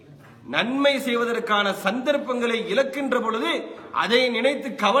நன்மை செய்வதற்கான சந்தர்ப்பங்களை இழக்கின்ற பொழுது அதை நினைத்து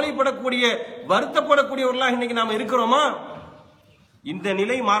கவலைப்படக்கூடிய வருத்தப்படக்கூடியவர்களாக இன்னைக்கு நாம இருக்கிறோமா? இந்த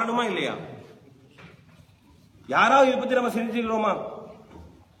நிலை மாறணுமா இல்லையா? யாராவது இதை பத்தி நம்ம செஞ்சுக்கிறோமா?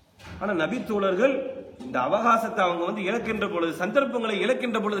 ஆனா நபி தோழர்கள் இந்த அவகாசத்தை அவங்க இழக்கின்ற பொழுது, சந்தர்ப்பங்களை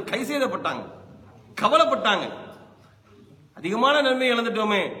இழக்கின்ற பொழுது கை செய்தப்பட்டாங்க, கவலைப்பட்டாங்க. அதிகமான நன்மை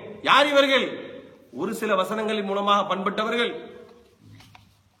இழந்துட்டோமே. யார் இவர்கள்? ஒரு சில வசனங்களின் மூலமாக பண்பட்டவர்கள்.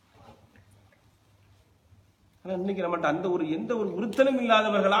 இன்னைக்கு நம்மகிட்ட அந்த ஒரு எந்த ஒரு உறுத்தலும்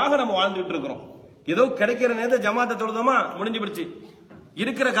இல்லாதவர்களாக நம்ம வாழ்ந்துட்டு இருக்கிறோம். ஏதோ கிடைக்கிற நேரத்தை ஜமாத்தை தொழுதோமா, முடிஞ்சு போச்சு.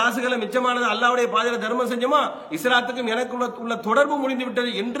 இருக்கிற காசுகளை மிச்சமானது அல்லாஹ்வுடைய பாதையில தர்மம் செஞ்சோமா, இஸ்லாத்துக்கும் எனக்கு உள்ள தொடர்பு முடிந்து விட்டது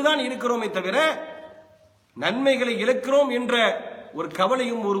என்றுதான் இருக்கிறோமே தவிர நன்மைகளை இழக்கிறோம் என்ற ஒரு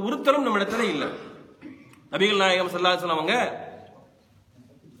கவலையும் ஒரு உறுத்தலும் நம்ம இடத்துல இல்லை. நபிகள் நாயகம் ஸல்லல்லாஹு அலைஹி வஸல்லம் அவங்க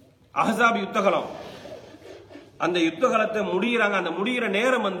அஹ்ஸாப் யுத்தகலம், அந்த யுத்தகலத்தை முடிகிறாங்க. அந்த முடிகிற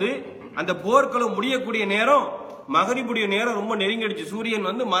நேரம் அந்த போர்க்களம் முடியக்கூடிய நேரம் மகரிபுடைய நேரம் ரொம்ப நெருங்கிடுச்சு. சூரியன்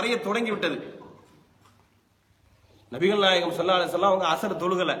மறைய தொடங்கி விட்டது. நபிகள் நாயகம் ஸல்லல்லாஹு அலைஹி வஸல்லம் அவங்க அசர்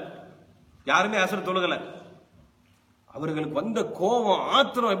தொழுகல, யாருமே அசர் தொழுகல. அவர்களுக்கு வந்த கோபம்,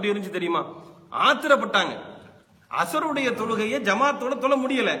 ஆத்திரம் எப்படி இருந்துச்சு தெரியுமா? ஆத்திரப்பட்டாங்க. அசருடைய தொழுகையை ஜமாத்தோட தொழ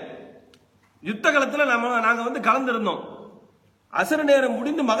முடியல. யுத்த காலத்துல நாங்க கலந்திருந்தோம். அசர் நேரம்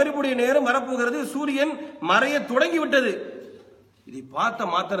முடிந்து மகரிபுடைய நேரம் வரப்போகிறது, சூரியன் மறைய தொடங்கி விட்டது. இதை பார்த்த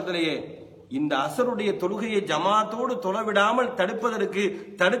மாத்திரத்திலேயே இந்த அசருடைய தொழுகையை ஜமாத்தோடு தொலைவிடாமல்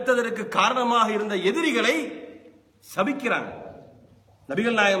தடுத்ததற்கு காரணமாக இருந்த எதிரிகளை சபிக்கிறாங்க.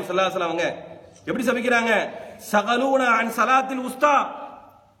 நபிகள் நாயகம் ஸல்லல்லாஹு அலைஹி வஸல்லம் அவங்க எப்படி சபிக்கிறாங்க? சகலூன அன் ஸலாத்தில் உஸ்தா,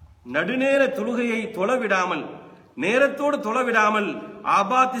 நடுநேர தொழுகையை தொலைவிடாமல், நேரத்தோடு தொலைவிடாமல்,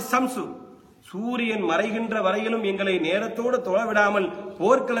 ஆபாத்தி சம்சு, சூரியன் மறைகின்ற வரையிலும் எங்களை நேரத்தோடு தொலைவிடாமல்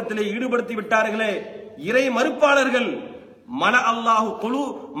போர்க்களத்திலே ஈடுபடுத்தி விட்டார்களே இறை மறுப்பாளர்கள். மல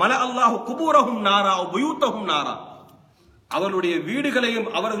அல்லாஹு குபூரஹும் நாரா புயூத்தஹும் நாரா, அவர்களுடைய வீடுகளையும்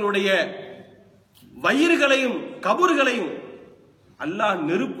அவர்களுடைய வயிறுகளையும் கபூர்களையும் அல்லாஹ்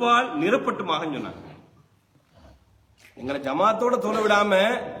நெருப்பால் நிரப்பட்டுமாக சொன்னாங்க. எங்களை ஜமாத்தோட தொலை விடாம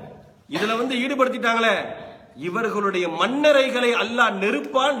இதுல ஈடுபடுத்திட்டாங்களே, இவர்களுடைய மண்ணறைகளை அல்லாஹ்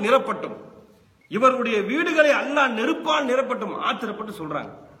நெருப்பால் நிரப்பட்டும், இவர்களுடைய வீடுகளை அல்லாஹ் நெருப்பால் நிரப்பட்டும் ஆத்திரப்பட்டு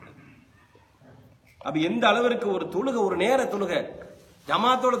சொல்றாங்க. அப்ப எந்த அளவிற்கு ஒரு தொழுகை, ஒரு நேர தொழுகை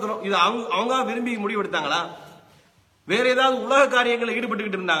ஜமாத்தோட தொழுகை, இது அவங்க விரும்பி முடிவெடுத்தாங்களா? வேற ஏதாவது உலக காரியங்களில்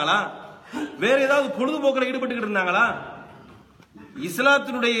ஈடுபட்டுக்கிட்டு இருந்தாங்களா? வேற ஏதாவது பொழுதுபோக்கில் ஈடுபட்டுக்கிட்டு இருந்தாங்களா?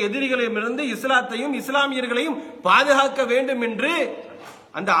 இஸ்லாத்தினுடைய எதிரிகளிடமிருந்து இஸ்லாத்தையும் இஸ்லாமியர்களையும் பாதுகாக்க வேண்டும் என்று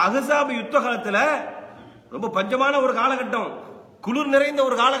அந்த அஹ்ஸாப் யுத்த காலத்துல ரொம்ப பஞ்சமான ஒரு காலகட்டம், குளிர் நிறைந்த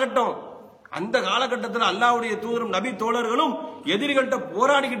ஒரு காலகட்டம். அந்த காலகட்டத்தில் அல்லாஹ்வுடைய தூதரும் நபி தோழர்களும் எதிரிகள்கிட்ட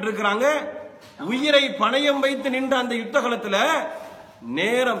போராடிக்கிட்டு இருக்கிறாங்க. உயிரை பணயம் வைத்து நின்ற அந்த யுத்த காலத்துல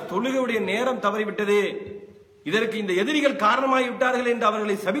நேரம், தொழுகையுடைய நேரம் தவறிவிட்டது, இதற்கு இந்த எதிரிகள் காரணமாகி விட்டார்கள் என்று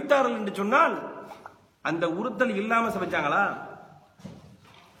அவர்களை சபித்தார்கள் என்று சொன்னால் அந்த உறுத்தல் இல்லாம சபிச்சாங்களா?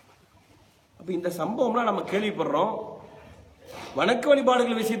 அப்ப இந்த சம்பவம்லாம் நம்ம கேள்விப்படுறோம். வணக்க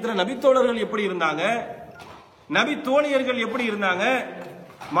வழிபாடுகள் விஷயத்துல நபித்தோழர்கள் எப்படி இருந்தாங்க, நபி தோழியர்கள் எப்படி இருந்தாங்க,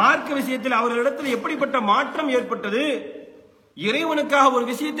 மார்க்க விஷயத்தில் அவர்களிடத்தில் எப்படிப்பட்ட மாற்றம் ஏற்பட்டது, இறைவனுக்காக ஒரு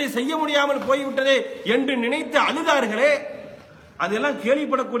விஷயத்தை செய்ய முடியாமல் போய்விட்டதே என்று நினைத்து அழுதார்களே, அதெல்லாம்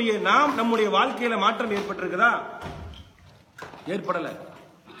கேள்விப்படக்கூடிய நாம் நம்முடைய வாழ்க்கையில மாற்றம் ஏற்பட்டிருக்குதா? ஏற்படல.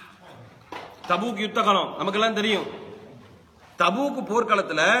 தபூக் யுத்த காலம் நமக்கெல்லாம் தெரியும். தபூக்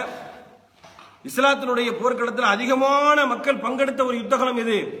போர்க்களத்துல, இஸ்லாத்தினுடைய போர்க்களத்தில் அதிகமான மக்கள் பங்கெடுத்த ஒரு யுத்த காலம்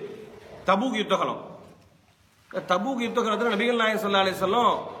இது தபூக் யுத்த காலம். தபூக் யுத்த காலத்தில் நபிகள் நாயகம் ஸல்லல்லாஹு அலைஹி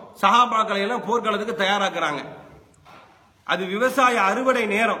வஸல்லம் சஹாபாக்களை எல்லாம் போர்க்களத்துக்கு தயாராக்குறாங்க. அது விவசாய அறுவடை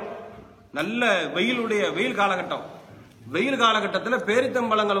நேரம், நல்ல வெயில் காலகட்டம். வெயில் காலகட்டத்தில்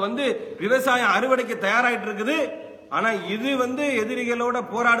பேரித்தம்பழங்கள் விவசாய அறுவடைக்கு தயாராயிட்டு இருக்குது. ஆனா இது எதிரிகளோட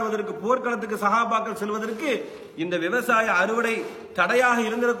போராடுவதற்கு, போர்க்களத்துக்கு சஹாபாக்கள் செல்வதற்கு இந்த விவசாய அறுவடை தடையாக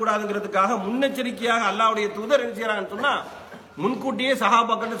இருந்திடக்கூடாதுங்கிறதுக்காக முன்னெச்சரிக்கையாக அல்லாஹ்வுடைய தூதர் என்ன செய்யறாங்கன்னு சொன்னா, முன்கூட்டியே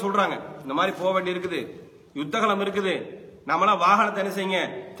சஹாபாக்கள் சொல்றாங்க, இந்த மாதிரி போக வேண்டி இருக்குது, யுத்தகலம் இருக்குது, நம்மளாம் வாகனத்தை என்ன செய்யுங்க,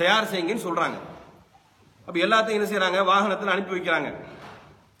 தயார் செய்யுங்கன்னு சொல்றாங்க. அப்ப எல்லாத்தையும் என்ன செய்யறாங்க, வாகனத்தில் அனுப்பி வைக்கிறாங்க.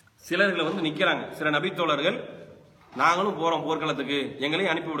 சிலர்கள் நிக்கிறாங்க, சில நபித்தோழர்கள், நாங்களும் போறோம் போர்க்களத்துக்கு,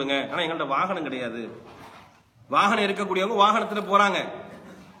 எங்களையும் அனுப்பி விடுங்க, ஆனா எங்கள்ட்ட வாகனம் கிடையாது. வாகனம் இருக்கக்கூடியவங்க வாகனத்துல போறாங்க,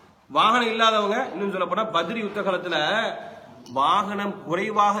 வாகனம் இல்லாதவங்க, இன்னும் சொல்லப்போனா பத்ரி யுத்த காலத்துல வாகனம்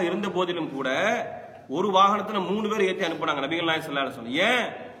குறைவாக இருந்த போதிலும் கூட ஒரு வாகனத்துல 3 பேர் ஏற்றி அனுப்புனாங்க நபிகள் நாயகம் ஸல்லல்லாஹு அலைஹி வஸல்லம். ஏன்?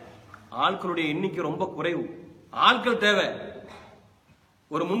 ஆட்களுடைய எண்ணிக்கை ரொம்ப குறைவு. ஆட்கள் தேவை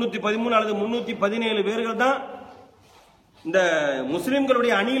ஒரு 313 அல்லது 317 பேர்கள் தான் இந்த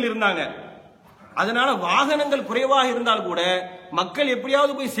முஸ்லிம்களுடைய அணியில் இருந்தாங்க. அதனால வாகனங்கள் குறைவாக இருந்தால் கூட மக்கள்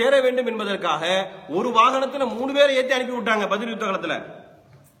எப்படியாவது போய் சேர வேண்டும் என்பதற்காக ஒரு வாகனத்துல 3 பேரை ஏற்றி அனுப்பி விட்டாங்க பதில் யுத்த காலத்துல.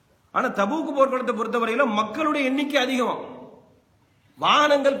 ஆனா தபூக்கு போர்க்களத்தை பொறுத்தவரையில மக்களுடைய எண்ணிக்கை அதிகம்,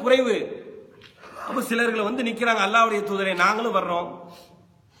 வாகனங்கள் குறைவு. அப்ப சிலர்கள் வந்து நிக்கிறாங்க, அல்லாஹ்வுடைய தூதரே நாங்களும் வர்றோம்,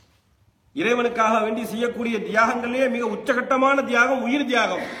 இறைவனுக்காக வேண்டி செய்யக்கூடிய தியாகங்களே மிக உச்சகட்டமான தியாகம் உயிர்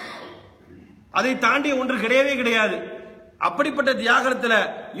தியாகம், அதை தாண்டி ஒன்று கிடையவே கிடையாது. அப்படிப்பட்ட தியாகத்துல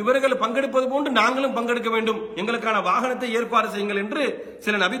இவர்கள் பங்கெடுப்பது போன்று நாங்களும் பங்கெடுக்க வேண்டும், எங்களுக்கான வாகனத்தை ஏற்பாடு செய்யுங்கள் என்று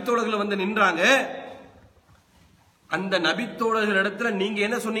சில நபித்தோழர்கள் வந்து நின்றாங்க. அந்த நபித்தோழர்கள் இடத்துல நீங்க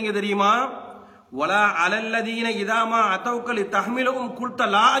என்ன சொன்னீங்க தெரியுமா? வலா அலல்லதீன இதாமா அதௌக்கலி தஹ்மிலுகும் குல்த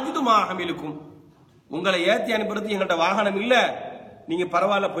லா அஜிது மா ஹமிலுக்கும். உங்களை ஏத்தி அனுப்புறது எங்கள்கிட்ட வாகனம் இல்ல, நீங்க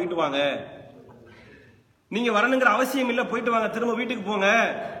பரவாயில்ல போயிட்டு வாங்க, நீங்க வரணுங்கிற அவசியம் இல்ல, போயிட்டு வாங்க, திரும்ப வீட்டுக்கு போங்க.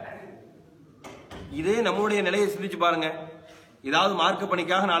 இதே நம்மளுடைய நிலையை சிந்திச்சு பாருங்க. ஏதாவது மார்க்க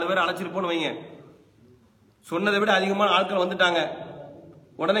பணிக்காக 4 பேர் அழைச்சிருப்போம்னு வைங்க, சொன்னதை விட அதிகமான ஆட்கள் வந்துட்டாங்க,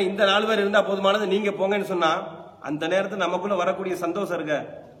 உடனே இந்த 4 பேர் இருந்தா போதுமானது, நீங்க போங்கன்னு சொன்னா அந்த நேரத்தில் நமக்குள்ள வரக்கூடிய சந்தோஷம் இருக்க,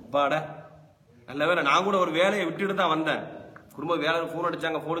 பாட நல்ல வேலை நான் கூட ஒரு வேலையை விட்டுட்டு தான் வந்தேன், குடும்ப வேலை போன்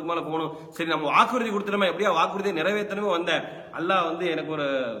அடிச்சாங்க, போனுக்கு மேல போகணும், சரி நம்ம வாக்குறுதி கொடுத்துட்டோமே, எப்படியா வாக்குறுதியை நிறைவேற்றணுமே வந்தேன், அல்லாஹ் வந்து எனக்கு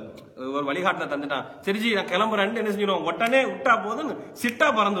ஒரு வழிகாட்டில தந்துட்டான், சரிஜி நான் கிளம்புறேன்னு என்ன செஞ்சிடுவோம், உடனே விட்டா போதுன்னு சிட்டா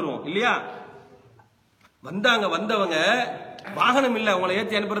பறந்துருவோம் இல்லையா? வந்தாங்க, வந்தவங்க வாகனம் இல்ல உங்களை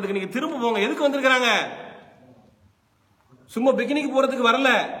ஏற்றி அனுப்புறதுக்கு, நீங்க திரும்ப போங்க. எதுக்கு வந்திருக்கிறாங்க? சும்மா பிக்னிக் போறதுக்கு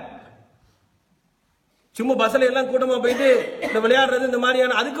வரல, சும்மா பஸ்ல எல்லாம் கூட்டமா போயிட்டு இந்த விளையாடுறது இந்த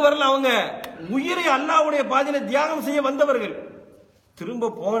மாதிரியான அதுக்கு வரல. அவங்க உயிரை அல்லாஹ்வுடைய பாதையில தியாகம் செய்ய வந்தவர்கள்.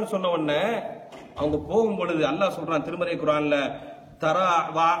 திரும்ப போங்கன்னு சொன்ன உடனே அவங்க போகும் பொழுது அல்லாஹ் சொல்றான் திருமறை குர்ஆன்ல, தரா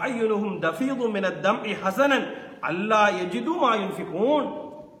வஅயுனுஹும் தஃபீது மினத் தம்இ ஹஸனன் அல்லா யஜிது மா யுன்ஃபிகூன்.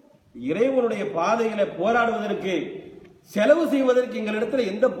 இறைவனுடைய பாதையில போராடுவதற்கு செலவு செய்வதற்கு எங்களிடத்தில்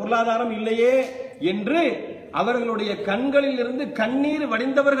எந்த பொருளாதாரம் இல்லையே என்று அவர்களுடைய கண்களில் இருந்து கண்ணீர்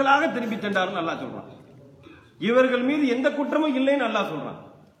வடிந்தவர்களாக திரும்பி சென்றார்கள் அல்லாஹ் சொல்றான். இவர்கள் மீது எந்த குற்றமும் இல்லைன்னு அல்லாஹ் சொல்றான்.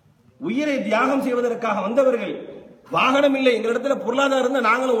 உயிரை தியாகம் செய்வதற்காக வந்தவர்கள், வாகனம் இல்லை எங்களிடத்துல பொருளாதாரம் இருந்தா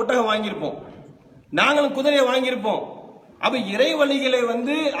நாங்களும் ஒட்டகம் வாங்கியிருப்போம், நாங்களும் குதிரையை வாங்கியிருப்போம். அப்ப இறை வழிகளை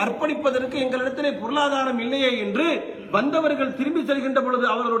வந்து அர்ப்பணிப்பதற்கு எங்களிடத்திலே பொருளாதாரம் இல்லையே என்று வந்தவர்கள் திரும்பி செல்கின்ற பொழுது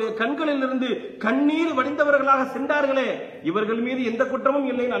அவர்களுடைய கண்களில் இருந்து கண்ணீர் வடிந்தவர்களாக சென்றார்களே, இவர்கள் மீது எந்த குற்றமும்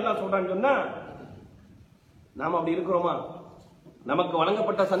இல்லைன்னு அல்லாஹ் சொல்றான்னு சொன்னா, நாம அப்படி இருக்கிறோமா? நமக்கு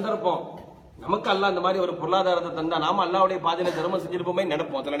வழங்கப்பட்ட சந்தர்ப்பம், நமக்கு அல்லாஹ் இந்த மாதிரி ஒரு பொருளாதாரத்தை தந்தா நாம அல்லாஹ்வுடைய பாதையில தர்மம் செஞ்சிருப்போமே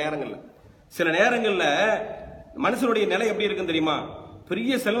நினைப்போம். சில நேரங்கள்ல மனுஷனுடைய நிலை எப்படி இருக்குன்னு தெரியுமா?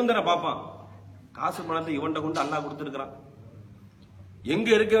 பெரிய செல்வந்தரை பார்ப்பான், காசு பணத்தை இவன்ட கொண்டு அல்லாஹ் கொடுத்திருக்கிறான், எங்க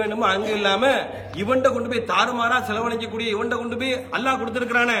இருக்க வேண்டுமோ அங்க இல்லாம இவன்ட கொண்டு போய் தாறுமாறா செலவழிக்கக்கூடிய இவன்ட கொண்டு போய் அல்லாஹ்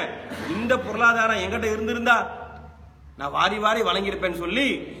கொடுத்திருக்கிறானே, இந்த பொருளாதாரம் எங்கிட்ட இருந்திருந்தா நான் வாரி வாரி வழங்கியிருப்பேன்னு சொல்லி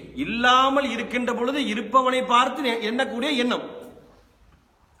இல்லாமல் இருக்கின்ற பொழுது இருப்பவனை பார்த்து எண்ணக்கூடிய எண்ணம்.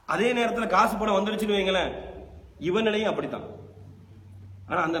 அதே நேரத்தில் காசு பணம் வந்துருச்சுன்னு வைங்களேன், இவன் நிலையும் அப்படித்தான்.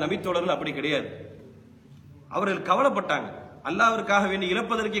 ஆனா அந்த நபித்தோழர்கள் அப்படி கிடையாது. அவர்கள் கவலைப்பட்டாங்க, அல்லாஹ்விற்காக வேண்டி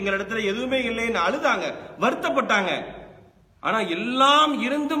இழப்பதற்கு எங்கள் இடத்துல எதுவுமே இல்லைன்னு அழுதாங்க, வருத்தப்பட்டாங்க. ஆனா எல்லாம்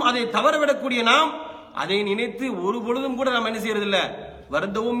இருந்தும் அதை தவறவிடக்கூடிய நாம் அதை நினைத்து ஒரு பொழுதும் கூட நாம் என்ன செய்யறது இல்ல,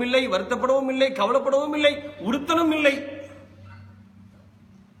 வருந்தவும் இல்லை, வருத்தப்படவும் இல்லை, கவலைப்படவும் இல்லை, உறுத்தலும் இல்லை.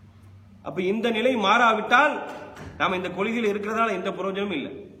 அப்ப இந்த நிலை மாறாவிட்டால் நாம் இந்த கொள்கையில் இருக்கிறதால எந்த பிரயோஜனமும்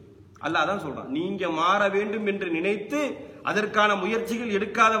இல்லை. அல்லாஹ் தான் சொல்றான், நீங்க மாற வேண்டும் என்று நினைத்து அதற்கான முயற்சிகள்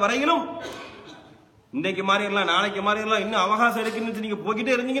எடுக்காத வரையிலும், இன்னைக்கு மாறிடலாம் நாளைக்கு மாறிடலாம் இன்னும் அவகாசம் இருக்குன்னு நீங்க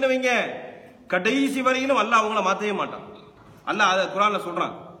போய்கிட்டே இருந்தீங்கன்னு வைங்க, கடைசி வரையிலும் அல்லாஹ் அவங்கள மாத்தவே மாட்டான். அல்லாஹ் அதை குர்ஆன்ல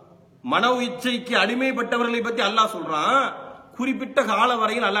சொல்றான். மனோ இச்சைக்கு அடிமைப்பட்டவர்களை பத்தி அல்லாஹ் சொல்றான், குறிப்பிட்ட காலம்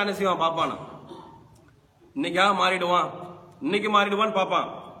வரையில் அல்லாஹ் என்ன செய்வான் பாப்பானா, இன்னைக்கா மாறிடுவான் இன்னைக்கு மாறிடுவான்னு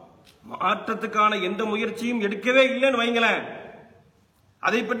பாப்பான். மாற்றத்துக்கான எந்த முயற்சியும் எடுக்கவே இல்லைன்னு வைங்களேன்,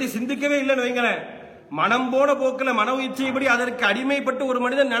 அதை பற்றி சிந்திக்கவே இல்லைன்னு வைங்களேன், மனம் போன போக்கில் மனோ இச்சைப்படி அதற்கு அடிமைப்பட்டு ஒரு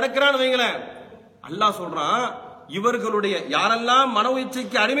மனிதன் நடக்கிறான்னு வைங்களேன், அல்லாஹ் சொல்றான் இவர்களுடைய யாரெல்லாம் மனோ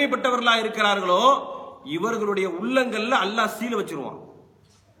இச்சைக்கு அடிமைப்பட்டவர்களா இருக்கிறார்களோ இவர்களுடைய உள்ளங்கள்ல அல்லாஹ் சீல வச்சிருவான்.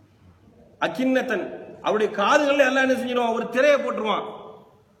 அக்கின்னத்தன் அவருடைய காதுகள்ல அல்லாஹ் என்ன செஞ்சிருவான், ஒரு திரையை போட்டுருவான்.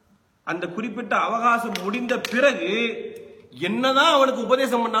 அந்த குறிப்பிட்ட அவகாசம் முடிந்த பிறகு என்னதான் அவனுக்கு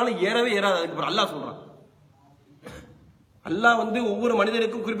உபதேசம் பண்ணாலும் ஏறவே ஏறாது. அதுக்கு அல்லாஹ் சொல்றான், அல்லாஹ் வந்து ஒவ்வொரு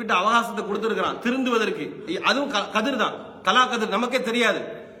மனிதனுக்கும் குறிப்பிட்ட அவகாசத்தை கொடுத்திருக்கிறான் திருந்துவதற்கு. அதுவும் கதிர் தான், கலா கதிர் நமக்கே தெரியாது.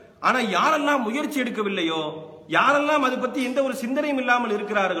 ஆனா யாரெல்லாம் முயற்சி எடுக்கவில்லையோ, யாரெல்லாம் அதை பத்தி எந்த ஒரு சிந்தனையும் இல்லாமல்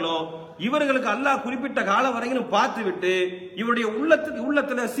இருக்கிறார்களோ இவர்களுக்கு அல்லாஹ் குறிப்பிட்ட காலம் வரைக்கும் பார்த்து விட்டு இவருடைய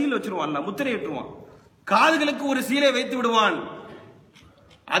உள்ளத்துல சீல் வச்சிருவான், அல்லாஹ் முத்திரை ஏற்றுவான், காதுகளுக்கு ஒரு சீலை வைத்து விடுவான்.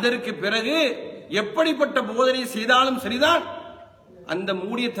 அதற்கு பிறகு எப்படிப்பட்ட போதனை செய்தாலும் சரிதான், அந்த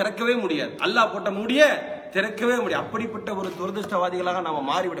மூடியை திறக்கவே முடியாது. அல்லாஹ் போட்ட மூடிய திறக்கவே முடியாது. அப்படிப்பட்ட ஒரு துரதிருஷ்டவாதிகளாக நாம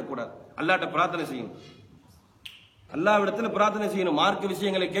மாறிவிடக் கூடாது. அல்லாஹ்ட்ட பிரார்த்தனை செய்யணும், அல்லாஹ்விடத்துல பிரார்த்தனை செய்யணும். மார்க்க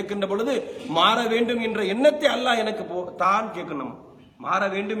விஷயங்களை கேட்கின்ற பொழுது மாற வேண்டும் என்ற எண்ணத்தை அல்லாஹ் எனக்கு தான் கேட்கணும். மாற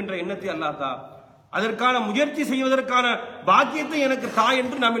வேண்டும் என்ற எண்ணத்தை அல்லாஹ் தா, அதற்கான முயற்சி செய்வதற்கான பாக்கியத்தை எனக்கு தா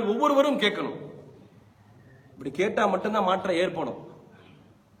என்று நாம் ஒவ்வொருவரும் கேட்கணும். இப்படி கேட்டா மட்டும்தான் மாற்றம் ஏற்படும்.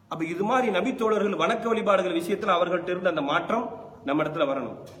 அப்ப இது மாதிரி நபித்தோழர்கள் வணக்க வழிபாடுகள் விஷயத்துல அவர்கள்ட்ட இருந்த அந்த மாற்றம் நம்ம இடத்துல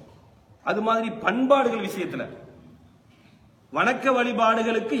வரணும். அது மாதிரி பண்பாடுகள் விஷயத்துல வணக்க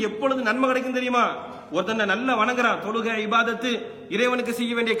வழிபாடுகளுக்கு எப்பொழுது நன்மை கிடைக்கும் தெரியுமா? ஒருத்தனை நல்லா வணங்குறான், தொழுகை, இபாதத்து, இறைவனுக்கு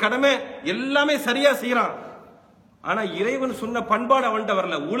செய்ய வேண்டிய கடமை எல்லாமே சரியா செய்யறான். ஆனா இறைவன் சொன்ன பண்பாடு அவன்கிட்ட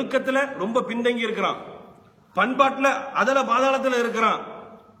வரல. ஒழுக்கத்துல ரொம்ப பின்தங்கி இருக்கிறான், பண்பாட்டுல அதல பாதாளத்துல இருக்கிறான்.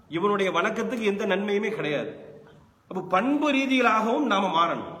 இவனுடைய வணக்கத்துக்கு எந்த நன்மையுமே கிடையாது. அப்ப பண்பு ரீதியிலாகவும் நாம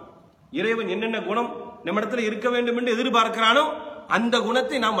மாறணும். இறைவன் என்னென்ன குணம் நம்ம இடத்துல இருக்க வேண்டும் என்று எதிர்பார்க்கிறானோ அந்த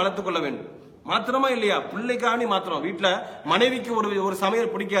குணத்தை நாம் வளர்த்துக் கொள்ள வேண்டும். மாத்திரமா இல்லையா? பிள்ளைக்காண்டி மாத்திரம். வீட்டுல மனைவிக்கு ஒரு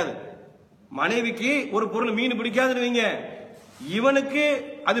சமையல் பிடிக்காது, மனைவிக்கு ஒரு பொருள் மீன் பிடிக்காதுன்னு வைங்க, இவனுக்கு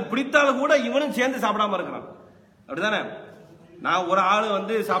அது பிடித்தாலும் கூட இவனும் சேர்ந்து சாப்பிடாம இருக்கிறான். அப்படிதானே? நான் ஒரு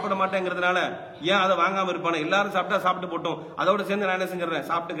ஆளு சாப்பிட மாட்டேங்கிறதுனால ஏன் அதை வாங்காம இருப்பானே, எல்லாரும் சாப்பிட்டா சாப்பிட்டு போட்டோம், அதோட சேர்ந்து நான் என்ன செஞ்சிடறேன்,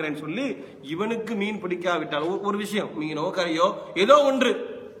 சாப்பிட்டுக்கிறேன்னு சொல்லி இவனுக்கு மீன் பிடிக்காவிட்டால் ஒரு விஷயம், மீனோ கறியோ ஏதோ ஒன்று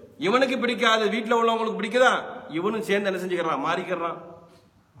இவனுக்கு பிடிக்காது, வீட்டுல உள்ளவங்களுக்கு பிடிக்குதா, இவனும் சேர்ந்து என்ன செஞ்சுக்கிறான், மாறிக்கிறான்.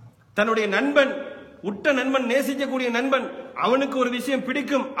 தன்னுடைய நண்பன், உட்ட நண்பன், நேசிக்கக்கூடிய நண்பன், அவனுக்கு ஒரு விஷயம்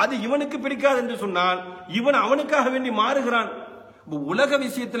பிடிக்கும், அது இவனுக்கு பிடிக்காது என்று சொன்னால் இவன் அவனுக்காக வேண்டி மாறுகிறான். உலக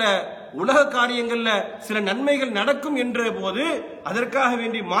விஷயத்துல, உலக காரியங்கள்ல சில நன்மைகள் நடக்கும் என்ற போது அதற்காக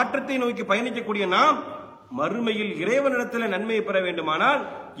வேண்டி மாற்றத்தை நோக்கி பயணிக்கக்கூடிய நாம் மறுமையில் இறைவனிடத்தில் நன்மையை பெற வேண்டுமானால்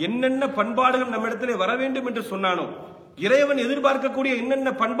என்னென்ன பண்பாடுகள் நம்ம இடத்துல வர வேண்டும் என்று சொன்னானோ, இறைவன் எதிர்பார்க்கக்கூடிய என்னென்ன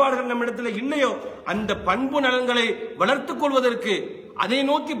பண்பாடுகள் நம்ம இடத்துல இல்லையோ அந்த பண்பு நலன்களை வளர்த்துக் கொள்வதற்கு, அதை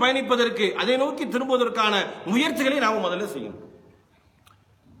நோக்கி பயணிப்பதற்கு, அதை நோக்கி திரும்புவதற்கான முயற்சிகளை நாம முதல்ல செய்யணும்.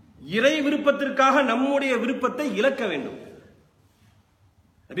 இறை விருப்பத்திற்காக நம்முடைய விருப்பத்தை இழக்க வேண்டும்.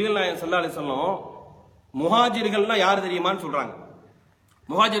 நபிகள் நாயகம் ஸல்லல்லாஹு அலைஹி வஸல்லம் முஹாஜிர்கள்னா யாரு தெரியுமான்னு சொல்றாங்க.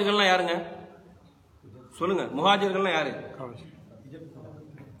 முஹாஜிர்கள்னா யாருங்க சொல்லுங்க? முஹாஜிர்கள்னா யாரு?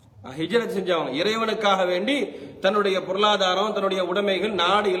 ஹிஜ்ரத் செஞ்சவங்க, இறைவனுக்காக வேண்டி தன்னுடைய பொருளாதாரம், தன்னுடைய உடைமைகள்,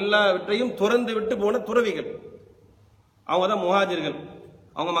 நாடு எல்லாவற்றையும் துறந்து விட்டு போன துறவிகள், அவங்க தான் முஹாஜிர்கள்.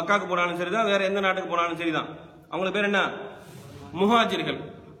 அவங்க மக்காவுக்கு போனாலும் சரிதான், வேற எந்த நாட்டுக்கு போனாலும் சரிதான், அவங்களுக்கு பேர் என்ன? முஹாஜிர்கள்.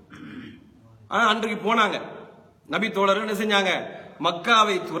 அன்றைக்கு போனாங்க நபி தோழர்கள், என்ன செஞ்சாங்க?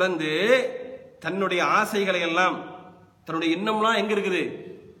 மக்காவை துறந்து தன்னுடைய ஆசைகளை எல்லாம், தன்னுடைய எண்ணம்லாம் எங்க இருக்குது?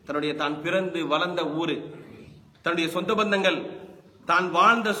 தன்னுடைய தான் பிறந்து வளர்ந்த ஊரு, தன்னுடைய சொந்த பந்தங்கள், தான்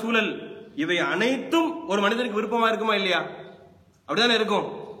வாழ்ந்த சூழல், இவை அனைத்தும் ஒரு மனிதனுக்கு விருப்பமா இருக்குமா இல்லையா? அப்படிதானே இருக்கும்.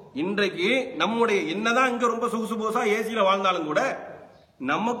 இன்றைக்கு நம்முடைய என்னதான் இங்க ரொம்ப சொகுசு ஏசியில வாழ்ந்தாலும் கூட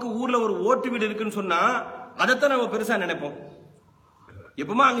நமக்கு ஊர்ல ஒரு ஓட்டு வீடு இருக்குன்னு சொன்னா அதைத்தான் நம்ம பெருசா நினைப்போம்.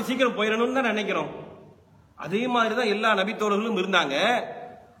 எப்பவுமே அங்க சீக்கிரம் போயிடணும்னு தான் நினைக்கிறோம். அதே மாதிரிதான் எல்லா நபித்தோழர்களும் இருந்தாங்க.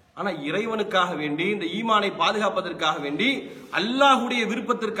 ஆனா இறைவனுக்காக வேண்டி, இந்த ஈமானை பாதுகாப்பதற்காக வேண்டி, அல்லாஹ்வுடைய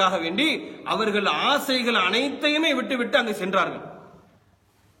விருப்பத்திற்காக வேண்டி அவர்கள் ஆசைகள் அனைத்தையுமே விட்டு விட்டு அங்கு சென்றார்கள்.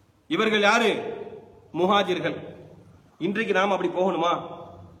 இவர்கள் யாரு? முஹாஜிர்கள். இன்றைக்கு நாம் அப்படி போகணுமா?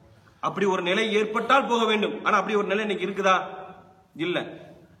 அப்படி ஒரு நிலை ஏற்பட்டால் போக வேண்டும். ஆனா அப்படி ஒரு நிலை இன்னைக்கு இருக்குதா? இல்ல.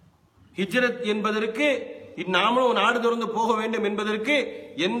 ஹிஜ்ரத் என்பதற்கு நாமளும் ஒரு நாடு திறந்து போக வேண்டும் என்பதற்கு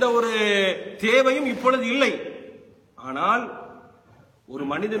எந்த ஒரு தேவையும் இப்பொழுது இல்லை. ஆனால் ஒரு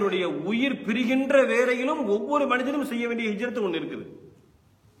மனிதனுடைய உயிர் பிரிகின்ற வேளையிலும் ஒவ்வொரு மனிதனும் செய்ய வேண்டிய ஹிஜ்ரத் ஒன்று இருக்குது.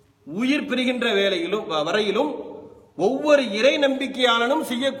 உயிர் பிரிகின்ற வேளையிலும் வரையிலும் ஒவ்வொரு இறை நம்பிக்கையாளனும்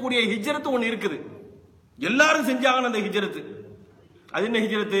செய்யக்கூடிய ஹிஜ்ரத் ஒன்று இருக்குது. எல்லாரும் செஞ்சாங்க அந்த ஹிஜ்ரத். அது என்ன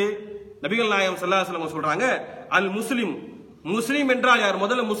ஹிஜ்ரத்? நபிகள் நாயகம் ஸல்லல்லாஹு அலைஹி வஸல்லம் சொல்றாங்க, அல் முஸ்லிம். முஸ்லிம் என்றால் யார்?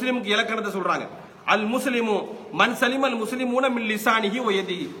 முதல்ல முஸ்லிமுக்கு இலக்கணத்தை சொல்றாங்க. அல் முஸ்லிமு மன் சலிம் அல் முஸ்லிமூன மின் லிசானிஹி வ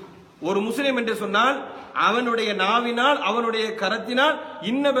யதிஹி. ஒரு முஸ்லிம் என்று சொன்னால் அவனுடைய நாவினால், அவனுடைய கரத்தினால்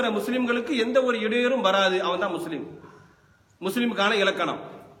இன்ன பிற முஸ்லிம்களுக்கு எந்த ஒரு இடையூறும் வராது, அவன் தான் முஸ்லிம். முஸ்லிமுக்கான இலக்கணம்.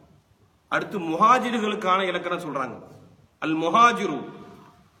 அடுத்து முஹாஜிர்களுக்கான இலக்கணம் சொல்றாங்க. அல் முஹாஜிரு.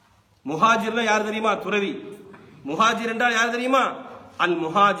 முஹாஜிர்னா யார் தெரியுமா? துறவி. முஹாஜிர் என்றால் யார் தெரியுமா? அல்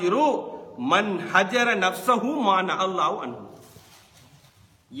முஹாஜிரு மன் ஹஜர நஃப்ஸஹு மா நஹல்லாஹு அன்ஹு.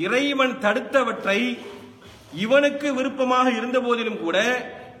 இறைவன் தடுத்தவற்றை இவனுக்கு விருப்பமாக இருந்த போதிலும் கூட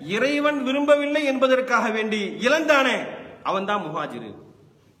இறைவன் விரும்பவில்லை என்பதற்காக வேண்டி இழந்தானே, அவன் தான் முஹாஜிர்.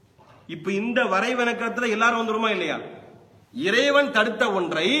 இப்ப இந்த வரைவிலக்கணத்துல எல்லாரும் வந்துருமா இல்லையா? இறைவன் தடுத்த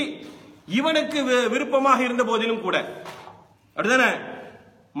ஒன்றை இவனுக்கு விருப்பமாக இருந்த போதிலும் கூட, அப்படிதானே?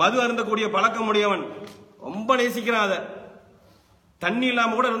 மது அருந்தக்கூடிய பழக்கம் உடையவன் ரொம்ப நேசிக்கிறான், அத தண்ணி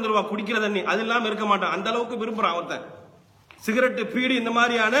இல்லாம கூட இருந்துருவான், குடிக்கிற தண்ணி அது இல்லாம இருக்க மாட்டான், அந்த அளவுக்கு விரும்புறான் ஒருத்தன். சிகரெட்டு, பீடி, இந்த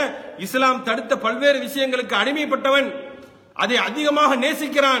மாதிரியான இஸ்லாம் தடுத்த பல்வேறு விஷயங்களுக்கு அடிமைப்பட்டவன், அதை அதிகமாக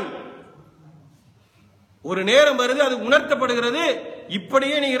நேசிக்கிறான். ஒரு நேரம் வருது, அது உணர்த்தப்படுகிறது,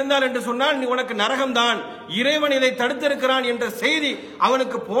 இப்படியே நீ இருந்தால் என்று சொன்னால் நீ உனக்கு நரகம்தான், இறைவன் இதை தடுத்திருக்கிறான் என்ற செய்தி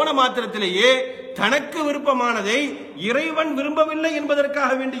அவனுக்கு போன மாத்திரத்திலேயே தனக்கு விருப்பமானதை இறைவன் விரும்பவில்லை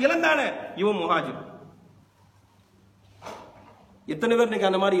என்பதற்காக வேண்டி இழந்தான இவன் முஹாஜிர். எத்தனை பேர் இன்னைக்கு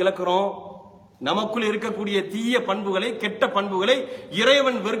அந்த மாதிரி இழக்கிறோம்? நமக்குள் இருக்கக்கூடிய தீய பண்புகளை, கெட்ட பண்புகளை,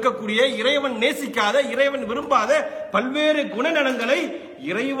 இறைவன் வெறுக்கக்கூடிய, இறைவன் நேசிக்காத, இறைவன் விரும்பாத பல்வேறு குணநலங்களை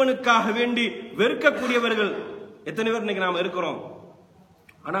இறைவனுக்காக வேண்டி வெறுக்கக்கூடியவர்கள் எத்தனை பேர் இன்னைக்கு நாம இருக்கிறோம்?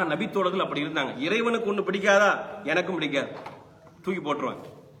 ஆனா நபித்தோழர்கள் அப்படி இருந்தாங்க. இறைவனுக்கு ஒண்ணு பிடிக்காதா? எனக்கும் பிடிக்காது, தூக்கி போட்டுருவாங்க.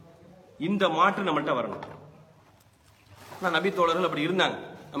 இந்த மாற்று நம்மள்கிட்ட வரணும். ஆனா நபித்தோழர்கள் அப்படி இருந்தாங்க.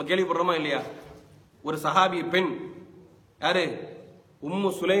 நம்ம கேள்விப்படுறோமா இல்லையா? ஒரு சஹாபி பெண், யாரு? உம்மு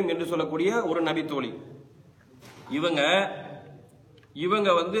சுலைம் என்று சொல்லக்கூடிய ஒரு நபி தோழி. இவங்க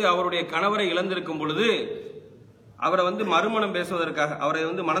அவருடைய கணவரை இழந்திருக்கும் பொழுது அவரை மறுமணம் பேசுவதற்காக, அவரை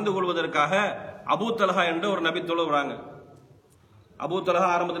மணந்து கொள்வதற்காக அபூ தல்ஹா என்ற ஒரு நபி தோழர் வராங்க. அபூ தல்ஹா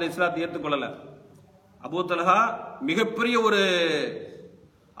ஆரம்பத்தில் இஸ்லாத்தை ஏற்றுக்கொள்ளல. அபூ தல்ஹா மிகப்பெரிய ஒரு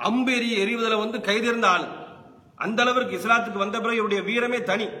அம்பெறி எறிவதில் கைதேர்ந்த ஆள். அந்த அளவிற்கு இஸ்லாத்துக்கு வந்த பிறகு இவருடைய வீரமே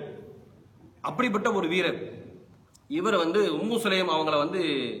தனி. அப்படிப்பட்ட ஒரு வீரர். இவர் உம்மு சுலைம் அவங்கள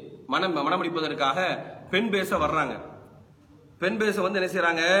மணமடிப்பதற்காக பெண் பேச வர்றாங்க. பெண் பேச என்ன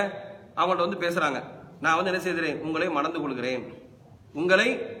செய்யறாங்க? அவங்கள்ட்ட பேசுறாங்க. நான் என்ன செய்கிறேன்? உங்களை மணந்து கொள்கிறேன், உங்களை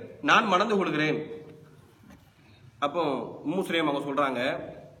நான் மணந்து கொள்கிறேன். அப்போ உம்மு சுலைம் அவங்க சொல்றாங்க,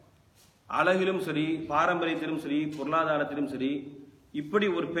 அழகிலும் சரி, பாரம்பரியத்திலும் சரி, பொருளாதாரத்திலும் சரி, இப்படி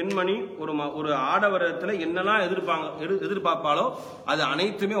ஒரு பெண்மணி ஒரு ஆடவரத்துல என்னெல்லாம் எதிர்பார்ப்பாலோ அது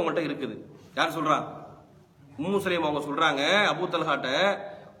அனைத்துமே அவங்கள்ட்ட இருக்குது. யார் சொல்றா? உம்மு சுலைம் அவங்க சொல்றாங்க அபூ தல்ஹாட்ட,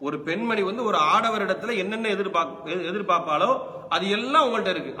 ஒரு பெண்மணி ஒரு ஆடவரிடத்துல என்னென்ன எதிர்பார்ப்பாலோ அது எல்லாம்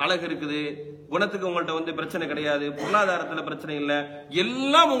உங்கள்ட்ட இருக்கு. அழகு இருக்குது, குணத்துக்கு உங்கள்ட்ட பிரச்சனை கிடையாது, பொருளாதாரத்துல பிரச்சனை இல்லை,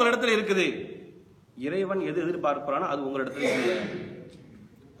 எல்லாம் உங்களிடத்துல இருக்குது. இறைவன் எது எதிர்பார்ப்பானோ அது உங்களிடத்துல இல்லை.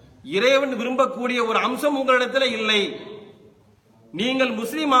 இறைவன் விரும்பக்கூடிய ஒரு அம்சம் உங்களிடத்துல இல்லை. நீங்கள்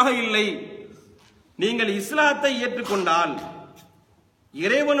முஸ்லீமாக இல்லை. நீங்கள் இஸ்லாத்தை ஏற்றுக்கொண்டால்,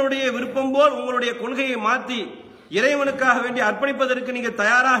 இறைவனுடைய விருப்பம் போல் உங்களுடைய கொள்கையை மாற்றி இறைவனுக்காக வேண்டி அர்ப்பணிப்பதற்கு நீங்கள்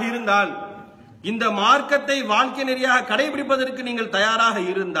தயாராக இருந்தால், இந்த மார்க்கத்தை வாழ்க்கை நெறியாக கடைபிடிப்பதற்கு நீங்கள் தயாராக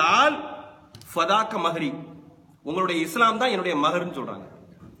இருந்தால், ஃபதாக்க மஹரி, உங்களுடைய இஸ்லாம் தான் என்னுடைய மஹர்னு சொல்றாங்க.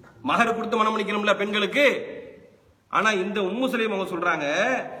 மஹர் கொடுத்து மனம் முடிக்கணும்ல பெண்களுக்கு. ஆனா இந்த உம்மு சுலைம் அவங்க சொல்றாங்க,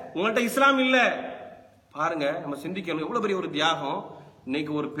 உங்கள்கிட்ட இஸ்லாம் இல்ல. பாருங்க, நம்ம சிந்திக்கணும் எவ்வளவு பெரிய ஒரு தியாகம்.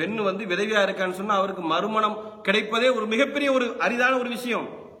 இன்னைக்கு ஒரு பெண் விதவியா இருக்கான்னு சொன்னா அவருக்கு மறுமணம் கிடைப்பதே ஒரு மிகப்பெரிய ஒரு அரிதான ஒரு விஷயம்.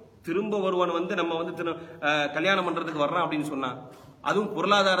 திரும்ப ஒருவன் நம்ம கல்யாணம் பண்றதுக்கு வர்றான் அப்படின்னு சொன்னா, அதுவும்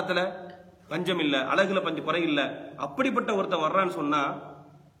பொருளாதாரத்துல பஞ்சம் இல்ல, அழகுல பஞ்சம் குறை இல்ல, அப்படிப்பட்ட ஒருத்தன் வர்றான்னு சொன்னா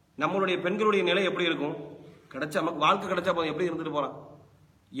நம்மளுடைய பெண்களுடைய நிலை எப்படி இருக்கும்? கிடைச்சா நமக்கு வாழ்க்கை கிடைச்சா போதும், எப்படி இருந்துட்டு போறான்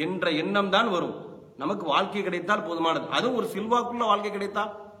என்ற எண்ணம் தான் வரும். நமக்கு வாழ்க்கை கிடைத்தால் போதுமானது, அதுவும் ஒரு செல்வாக்குள்ள வாழ்க்கை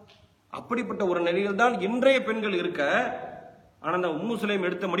கிடைத்தால். அப்படிப்பட்ட ஒரு நிலையில் தான் இன்றைய பெண்கள் இருக்க. ஆனா அந்த உம்மு சுலைம்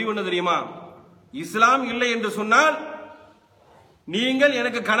எடுத்த முடிவு என்ன தெரியுமா? இஸ்லாம் இல்லை என்று சொன்னால் நீங்கள்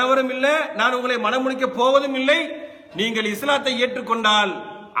எனக்கு கணவரும் இல்லை, நான் உங்களை மணமுடிக்க போவதும் இல்லை. நீங்கள் இஸ்லாத்தை ஏற்றுக்கொண்டால்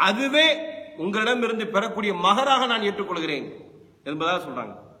அதுவே உங்களிடம் இருந்து பெறக்கூடிய மகராக நான் ஏற்றுக்கொள்கிறேன் என்பதாக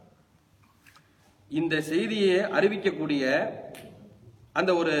சொல்றாங்க. இந்த செய்தியை அறிவிக்கக்கூடிய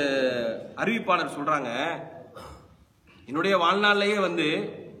அந்த ஒரு அறிவிப்பாளர் சொல்றாங்க, என்னுடைய வாழ்நாளிலேயே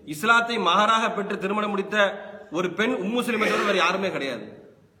இஸ்லாத்தை மகராக பெற்று திருமணம் முடித்த ஒரு பெண் உம்மு சுலைமை தவிர வேறு யாருமே கிடையாது.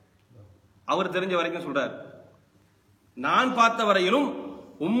 அவர் தெரிஞ்ச வரைக்கும் சொல்றார், நான் பார்த்த வரையிலும்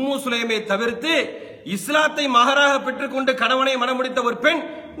உம்மு சுலைமை தவிர்த்து இஸ்லாத்தை மகராக பெற்றுக்கொண்டு கணவனை மணமுடித்த ஒரு பெண்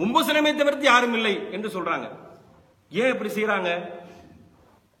உம்மு சுலைமை தவிர்த்து யாரும் இல்லை என்று சொல்றாங்க. ஏன் இப்படி செய்யறாங்க?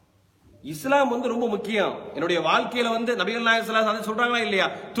 இஸ்லாம் ரொம்ப முக்கியம். என்னுடைய வாழ்க்கையில நபிகள் நாயகம் ஸல்லல்லாஹு அலைஹி வஸல்லம் சொல்றாங்களா இல்லையா?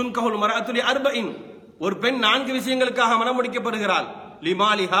 துன்கஹுல் மர்அத்து அர்பஇன், ஒரு பெண் 4 விஷயங்களுக்காக மணமுடிக்கப்படுகிறாள்.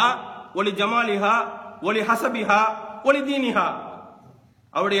 லிமாலிஹா ஒலி ஜமாலிஹா ஒலி ஹசபிஹா ஒலி தீனிஹா,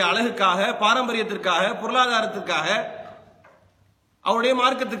 அவருடைய அழகுக்காக, பாரம்பரியத்திற்காக, பொருளாதாரத்திற்காக, அவருடைய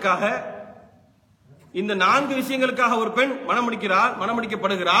மார்க்கத்துக்காக. இந்த 4 விஷயங்களுக்காக ஒரு பெண்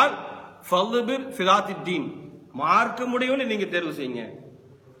மணமுடிக்கப்படுகிறாள். ஃபல்பிர் ஃபிதாத்தித்தீன், மார்க்க முடிவுன்னு நீங்க தேர்வு செய்யுங்க.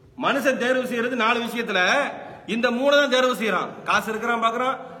 மனுஷன் தேர்வு செய்யறது 4 விஷயத்துல, இந்த 3 தான் தேர்வு செய்யறான். காசு இருக்கிறான்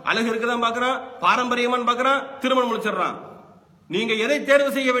பாக்குறான், அழகு இருக்கிறான் பாக்குறான், பாரம்பரியமான்னு பாக்குறான், திருமணம் முடிச்சிடறான். நீங்க எதை தேர்வு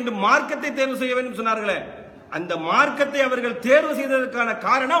செய்ய வேண்டும்? மார்க்கத்தை தேர்வு செய்ய வேண்டும் சொன்னார்களே, அந்த மார்க்கத்தை அவர்கள் தேர்வு செய்ததற்கான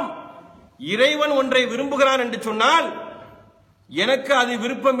காரணம், இறைவன் ஒன்றை விரும்புகிறான் என்று சொன்னால் எனக்கு அது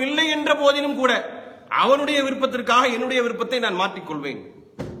விருப்பம் இல்லை என்ற போதிலும் கூட அவனுடைய விருப்பத்திற்காக என்னுடைய விருப்பத்தை நான் மாற்றிக்கொள்வேன்.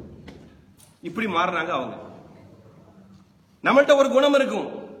 இப்படி மாறினாங்க அவங்க. நம்மள்ட்ட ஒரு குணம் இருக்கும்,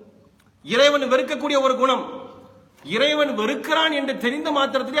 இறைவன் வெறுக்கக்கூடிய ஒரு குணம். இறைவன் வெறுக்கிறான் என்று தெரிந்த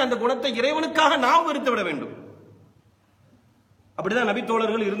மாத்திரத்திலே அந்த குணத்தை இறைவனுக்காக நாம் வெறுத்து விட வேண்டும். அப்படிதான் நபி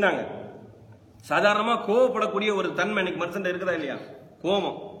தோழர்கள் இருந்தாங்க. சாதாரணமா கோவப்படக்கூடிய ஒரு தன்மை இன்னைக்கு மனுஷன் இருக்குதா இல்லையா?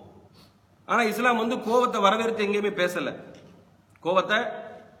 கோபம். ஆனா இஸ்லாம் கோபத்தை வரவேற்று எங்கேயுமே பேசல. கோபத்தை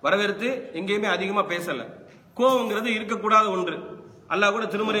வரவேற்று எங்கேயுமே அதிகமா பேசல. கோபங்கிறது இருக்கக்கூடாத ஒன்று. அல்லாஹ் கூட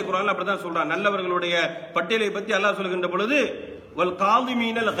திருமறை குர்ஆன்ல அப்படிதான் சொல்றான். நல்லவர்களுடைய பட்டியலை பற்றி அல்லாஹ் சொல்கின்ற பொழுது வல்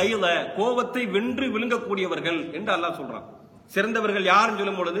காலிமீனல் கைல, கோபத்தை வென்று விழுங்கக்கூடியவர்கள் என்று அல்லாஹ் சொல்றான். சிறந்தவர்கள் யாருன்னு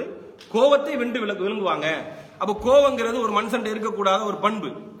சொல்லும் பொழுது கோபத்தை வென்று விழுங்குவாங்க. அப்ப கோபங்கிறது ஒரு மனுஷன் இருக்கக்கூடாத ஒரு பண்பு.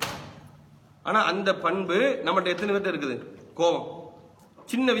 ஆனா அந்த பண்பு நம்மகிட்ட எத்தனை பேர்ட்ட இருக்குது? கோபம்.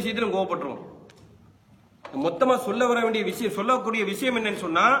 சின்ன விஷயத்திலும் கோபப்பட்டுருவோம். மொத்தமா சொல்ல வர வேண்டிய விஷயம், சொல்லக்கூடிய விஷயம் என்னன்னு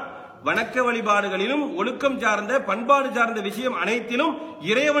சொன்னா, வணக்க வழிபாடுகளிலும் ஒழுக்கம் சார்ந்த பண்பாடு சார்ந்த விஷயம் அனைத்திலும்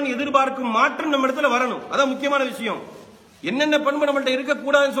இறைவன் எதிர்பார்க்கும் மாற்றம் நம்ம இடத்துல வரணும். அதான் முக்கியமான விஷயம். என்னென்ன பண்பு நம்மள்ட்ட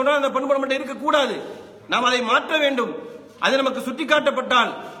இருக்கக்கூடாதுன்னு சொன்னா அந்த பண்பு நம்மள்ட்ட இருக்கக்கூடாது. நாம் அதை மாற்ற வேண்டும். அது நமக்கு சுட்டி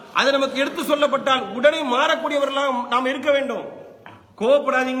காட்டப்பட்டால், அது நமக்கு எடுத்து சொல்லப்பட்டால் உடனே மாறக்கூடியவர்களாக நாம் இருக்க வேண்டும்.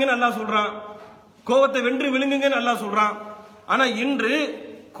 கோவப்படாதீங்கன்னு அல்லாஹ் சொல்றான், கோபத்தை வென்று விழுங்குங்கன்னு அல்லாஹ் சொல்றான். ஆனா இன்று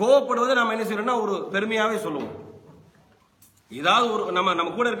கோவப்படுவதை நாம் என்ன செய்யறோம்னா ஒரு பெருமையாவே சொல்லுவோம். ஏதாவது ஒரு நம்ம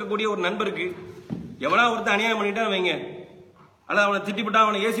கூட இருக்கக்கூடிய ஒரு நண்பருக்கு எவ்வளவு ஒருத்தர் அநியாயம் பண்ணிட்டான்னு வைங்க, அல்ல அவனை திட்டிவிட்டா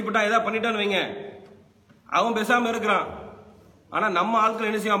அவனை ஏசிப்பட்டா ஏதாவது பண்ணிட்டான்னு வைங்க, அவன் பேசாம இருக்கிறான். ஆனா நம்ம ஆட்கள்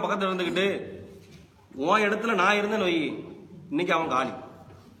என்ன செய்வான்? பக்கத்துல இருந்துகிட்டு உன் இடத்துல நான் இருந்தேன்னு வை, இன்னைக்கு அவன் காலி.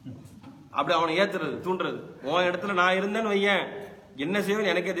 அப்படி அவனை ஏத்துறது, தூண்டுறது. உன் இடத்துல நான் இருந்தேன்னு வையன், என்ன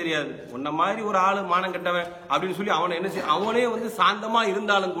செய்வேன்னு எனக்கே தெரியாது, உன்ன மாதிரி ஒரு ஆளு மானம் கட்டவன் அப்படின்னு சொல்லி அவனை என்ன செய்ய, அவனே சாந்தமா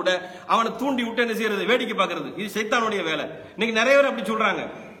இருந்தாலும் கூட அவனை தூண்டி விட்டு என்ன செய்யறது? வேடிக்கை பார்க்கறது. இது சைத்தானுடைய வேலை. இன்னைக்கு நிறைய பேர் அப்படி சொல்றாங்க.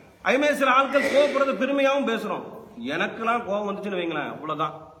 அதுமாதிரி சில ஆட்கள் கோவப்படுறது பெருமையாவும் பேசுறோம். எனக்கெல்லாம் கோபம் வந்துச்சுன்னு வைங்களேன்,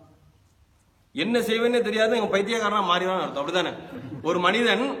 அவ்வளவுதான், என்ன செய்வேன்னே தெரியாது, எங்க பைத்தியக்காரனா மாறிதான் அர்த்தம். அப்படித்தானே? ஒரு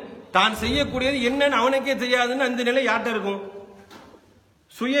மனிதன் தான் செய்யக்கூடியது என்னன்னு அவனுக்கே தெரியாதுன்னு அந்த நிலை யார்கிட்ட இருக்கும்?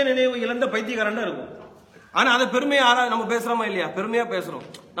 சுய நினைவு இழந்த பைத்தியக்காரன் இருக்கும். ஆனா அதை பெருமையா நம்ம பேசுறோமா இல்லையா? பெருமையா பேசுறோம்.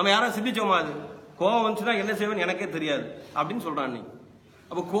 நம்ம யாரும் சிந்திச்சோமா? அது கோவம் வந்துச்சுன்னா என்ன செய்வேன்னு எனக்கே தெரியாது அப்படின்னு சொல்றான் நீ.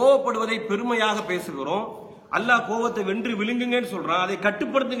 அப்ப கோவப்படுவதை பெருமையாக பேசுகிறோம். அல்லாஹ் கோவத்தை வென்று விழுங்குங்கன்னு சொல்றான், அதை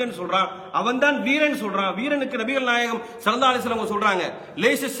கட்டுப்படுத்துங்கன்னு சொல்றான். அவன் தான் வீரன் சொல்றான். வீரனுக்கு நபிகள் நாயகம் ஸல்லல்லாஹு அலைஹி வஸல்லம் சொல்றாங்க,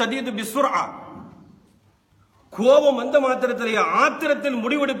 லைஸ ஷதீது பிஸ்ஸுர்ஆ, கோபம் வந்த மாத்திரத்திலேயே ஆத்திரத்தில்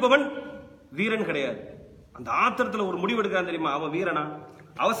முடிவெடுப்பவன் வீரன் கிடையாது. அந்த ஆத்திரத்தில் ஒரு முடிவெடுக்கான் தெரியுமா, அவன் வீரனா?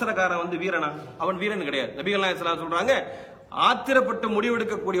 அவசரக்காரன் வீரனா? அவன் வீரன் கிடையாது. நபிகள் நாயகம் ஸல்லல்லாஹு அலைஹி வஸல்லம் சொல்றாங்க, ஆத்திரப்பட்டு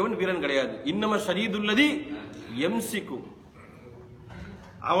முடிவெடுக்கக்கூடியவன் வீரன் கிடையாது. இன்னம ஷரீதுல்லதி யம்சிகு,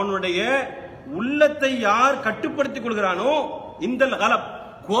 அவனுடைய உள்ளத்தை யார் கட்டுப்படுத்திக் கொள்கிறானோ, இந்த கலப்,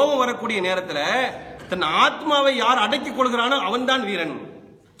 கோபம் வரக்கூடிய நேரத்தில் தன் ஆத்மாவை யார் அடக்கிக் கொள்கிறானோ அவன் தான் வீரன்.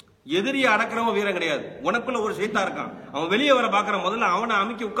 எதிரியை அடக்கிறவன் வீரன் கிடையாது. உனக்குள்ள ஒரு சைத்தான் இருக்கான், அவன் வெளியே வர பார்க்கறான், முதல்ல அவனை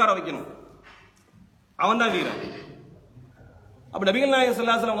அமைக்க உட்கார வைக்கணும், அவன் தான் வீரன். அப்ப நபிகள் நாயகம்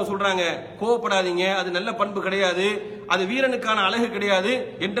ஸல்லல்லாஹு அலைஹி வஸல்லம் அவங்க சொல்றாங்க, கோவப்படாதீங்க, அது நல்ல பண்பு கிடையாது, அது வீரனுக்கான அழகு கிடையாது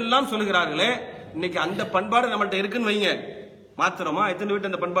என்றெல்லாம் சொல்லுகிறார்களே. இன்னைக்கு அந்த பண்பாடு நம்மள்ட்ட இருக்குன்னு வைங்க, மாத்திரமா எத்தனை வீட்டு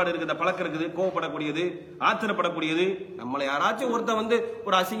அந்த பண்பாடு இருக்குது, பழக்கம் இருக்குது, கோவப்படக்கூடியது, ஆத்திரப்படக்கூடியது. நம்மளை யாராச்சும் ஒருத்தன்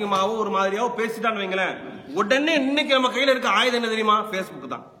ஒரு அசிங்கமாவோ ஒரு மாதிரியாவோ பேசிட்டான்னு வைங்களேன், உடனே இன்னைக்கு நம்ம கையில இருக்க ஆயுதம் என்ன தெரியுமா?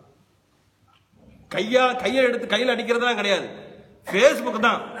 பேஸ்புக் தான். கையை எடுத்து கையில் அடிக்கிறதுலாம் கிடையாது, பேஸ்புக்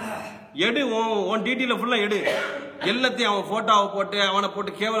தான். எடு, உன் டீட்டெயில ஃபுல்லா எடு, எல்லாத்தையும் அவன் போட்டோவை போட்டு அவனை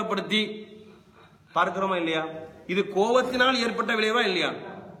போட்டு கேவலப்படுத்தி பார்க்கிறோமா இல்லையா? இது கோபத்தினால் ஏற்பட்ட விளைவா இல்லையா?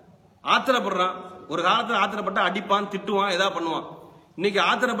 ஆத்திரப்படுறான், ஒரு காலத்துல ஆத்திரப்பட்டு அடிப்பான், திட்டுவான், ஏதாவது பண்ணுவான். இன்னைக்கு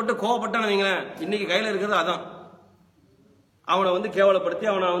ஆத்திரப்பட்டு கோவப்பட்டான்னு வைங்களேன், இன்னைக்கு கையில இருக்கிறது அதான். அவனை கேவலப்படுத்தி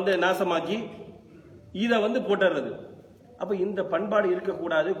அவனை நாசமாக்கி இதை போட்டுறது. அப்ப இந்த பண்பாடு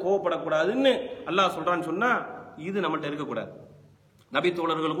இருக்கக்கூடாது, கோவப்படக்கூடாதுன்னு அல்லாஹ் சொல்றான்னு சொன்னா இது நம்மகிட்ட இருக்கக்கூடாது. நபி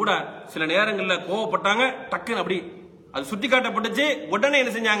தோழர்கள் கூட சில நேரங்களில் கோவப்பட்டாங்க, டக்குன்னு அப்படி அது சுட்டி காட்டப்பட்டுச்சு, உடனே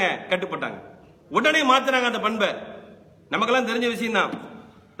என்ன செஞ்சாங்க? கட்டுப்பட்டாங்க, உடனே மாத்தினாங்க அந்த பண்பை. நமக்கெல்லாம் தெரிஞ்ச விஷயம் தான்.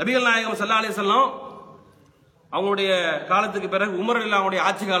 நபிகள் நாயகம் ஸல்லல்லாஹு அலைஹி வஸல்லம் அவங்களுடைய காலத்துக்கு பிறகு உமர் ரலியல்லாஹு அவங்களுடைய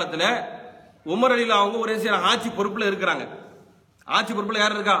ஆட்சி காலத்துல உமர் ரலியல்லாஹு அவங்க ஒரு சில ஆட்சி பொறுப்புல இருக்கிறாங்க. ஆட்சி பொறுப்புல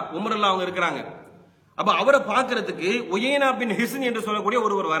யார் இருக்கா? உமர் ரலியல்லாஹு அவங்க இருக்கிறாங்க. அப்ப அவரை பார்க்கறதுக்கு உயைனா பின் ஹிஸ்ன் என்று சொல்லக்கூடிய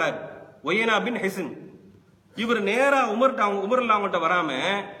ஒருவர் வரார். உயைனா பின் ஹிஸ்ன். இவர் நேரா உமர் ரலியல்லாஹு அவங்கள்ட்ட வராம,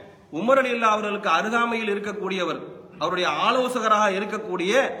 உமர் ரலியல்லாஹு அவர்களுக்கு அருகாமையில் இருக்கக்கூடியவர், அவருடைய ஆலோசகராக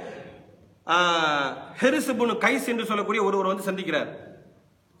இருக்கக்கூடிய ஹெரிஸ் இப்னு கைஸ் என்று சொல்லக்கூடிய ஒருவர் வந்து சந்திக்கிறார்.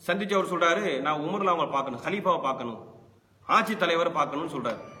 சந்திச்சு அவர் சொல்றாரு, நான் உமர்ல அவங்களை பார்க்கணும், கலீஃபாவை பார்க்கணும், ஆட்சி தலைவரை பார்க்கணும்னு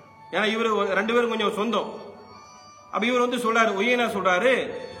சொல்றாரு. ஏன்னா இவர் 2 பேரும் கொஞ்சம் சொந்தம். அப்ப இவர் வந்து சொல்றாரு, ஒய்யனா சொல்றாரு,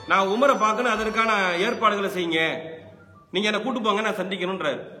 நான் உமரை பார்க்கணும், அதற்கான ஏற்பாடுகளை செய்யுங்க, நீங்க என்ன கூட்டு போங்க, நான்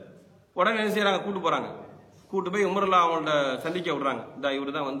சந்திக்கணும்ன்றாரு. உடனே என்ன செய்யறாங்க, கூட்டு போறாங்க. கூட்டு போய் உமர்ல அவங்கள்ட்ட சந்திக்க விடுறாங்க. இந்த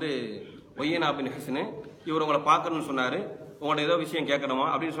இவர் தான் வந்து ஒய்யனா பின் ஹிஸ்னு, இவர் உங்களை பார்க்கணும்னு சொன்னாரு, உங்கள்ட்ட ஏதோ விஷயம் கேட்கணுமா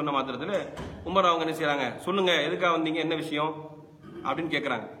அப்படின்னு சொன்ன மாத்திரத்தில் உமர் அவங்க என்ன செய்யறாங்க, சொல்லுங்க எதுக்காக வந்தீங்க, என்ன விஷயம் அப்படின்னு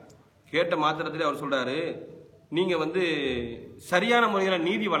கேட்கறாங்க. கேட்ட மாத்திரத்திலே அவர் சொல்றாரு, நீங்க வந்து சரியான முறையில்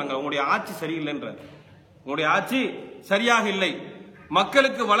நீதி வழங்க, உங்களுடைய ஆட்சி சரியில்லைன்ற, உங்களுடைய ஆட்சி சரியாக இல்லை,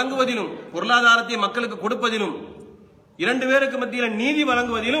 மக்களுக்கு வழங்குவதிலும் பொருளாதாரத்தை மக்களுக்கு கொடுப்பதிலும் 2 பேருக்கு மத்தியில் நீதி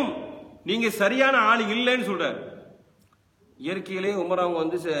வழங்குவதிலும் நீங்க சரியான ஆள் இல்லைன்னு சொல்றாரு. இயற்கையிலே உமர் அவங்க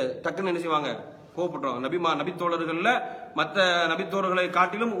வந்து டக்குன்னு என்ன செய்வாங்க, கோபப்படுறாங்க. நபித்தோழர்கள்ல மற்ற நபித்தோழர்களை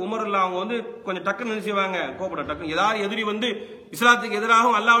காட்டிலும் உமர்ல அவங்க வந்து கொஞ்சம் டக்குன்னு என்ன செய்வாங்க, கோபப்படுற. டக்குன்னு ஏதாவது எதிரி வந்து இஸ்லாத்துக்கு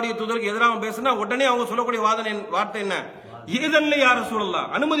எதிராகவும் அல்லாஹ்வுடைய தூதருக்கு எதிராகவும் பேசினா உடனே அவங்க சொல்லக்கூடிய வார்த்தை என்ன, ஏதன்ல யார சூழல்லா,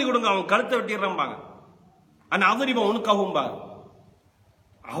 அனுமதி கொடுங்க, அவங்க கழுத்தை வெட்டிடுறாம்பாங்க. ஆனா அவரிபம் உனக்காகும்பாங்க.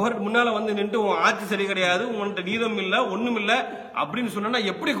 அவர் முன்னால வந்து நின்று உன் ஆட்சி சரி கிடையாது, உன்கிட்ட நீதம் இல்ல, ஒண்ணும் இல்ல அப்படின்னு சொன்னா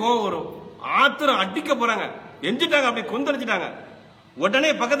எப்படி கோபம் வரும், ஆத்திரம் அடிக்க போறாங்க, எஞ்சிட்டாங்க, அப்படி கொந்தளிச்சிட்டாங்க.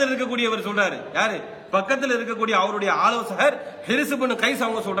 உடனே பக்கத்தில் இருக்கக்கூடியவர் சொல்றாரு, யாரு, பக்கத்தில் இருக்கக்கூடிய அவருடைய ஆலோசகர் ஹெரிஸ் இப்னு கைஸ்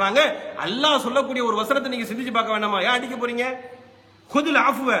அவங்க சொல்றாங்க, அல்லாஹ் சொல்லக்கூடிய ஒரு வசனத்தை நீங்க சிந்திச்சு பார்க்க வேண்டாமா, ஏன் அடிக்க போறீங்க, குதில்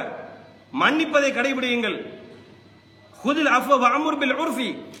ஆஃப்வ, மன்னிப்பதை கடைபிடியுங்கள், குதில் ஆஃப்வ வஅமுர் பில்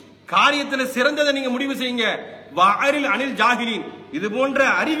உர்ஃபி, காரியத்தில் சிறந்ததை நீங்க முடிவு செய்யுங்க, வஅரில் அனில் ஜாஹிலீன், இது போன்ற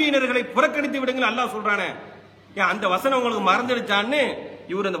அறிவியினர்களை புறக்கணித்து விடுங்கள் அல்லாஹ் சொல்றானே. ஏன் அந்த வசனம் உங்களுக்கு மறந்துடுச்சான்னு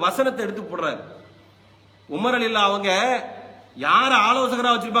இவர் அந்த வசனத்தை எடுத்து போடுறாரு. உமர் ரலியல்லாஹு அவங்க யார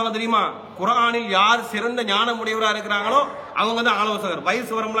ஆலோசகரா வச்சிருப்பாங்க தெரியுமா, குர்ஆனில் யார் சிறந்த ஞானம் உடையவரா இருக்கிறாங்களோ அவங்க தான் ஆலோசகர்.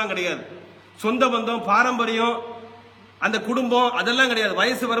 வயசு வரம்பெல்லாம் கிடையாது, சொந்த பந்தம் பாரம்பரியம் அந்த குடும்பம் அதெல்லாம் கிடையாது,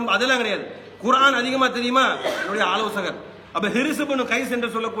 வயசு வரம்பு அதெல்லாம் கிடையாது. குர்ஆன் அதிகமா தெரியுமா என்னுடைய ஆலோசகர். அப்ப ஹிரிஸ் இப்னு கைஸ் என்று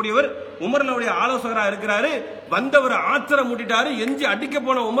சொல்லக்கூடியவர் உமர்னுடைய ஆலோசகரா இருக்கிறாரு. வந்தவர் ஆத்திரம் மூட்டிட்டாரு, எஞ்சி அடிக்க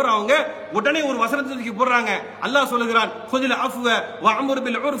போன உமர் அவங்க உடனே ஒரு வசனத்துக்கு போடுறாங்க, அல்லாஹ் சொல்லுகிறான், குதில் அஃப்வ வஅமுர்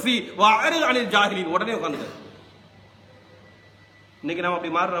பில் உர்ஃபி வஅரில் அனில் ஜாஹிலீன். உடனே உட்கார்ந்து. இன்னைக்கு நம்ம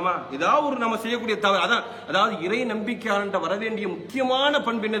அப்படி மாறுறோமா, ஏதாவது ஒரு நம்ம செய்யக்கூடிய தவறு, அதாவது இறை நம்பிக்கையாளன் வர வேண்டிய முக்கியமான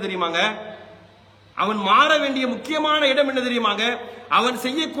பண்பு என்ன தெரியுமாங்க, அவன் மாற வேண்டிய முக்கியமான இடம் என்ன தெரியுமாங்க, அவன்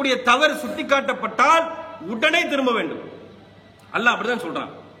செய்யக்கூடிய தவறு சுட்டிக்காட்டப்பட்டால் உடனே திரும்ப வேண்டும். அல்லாஹ் அப்படிதான்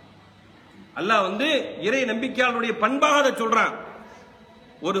சொல்றான். அல்லாஹ் வந்து இறை நம்பிக்கையாளருடைய பண்பாக அதை சொல்றான்.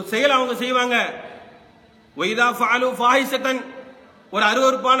 ஒரு செயல் அவங்க செய்வாங்க, வைதா ஃபஅலு ஃபாஹிஷத்தன், ஒரு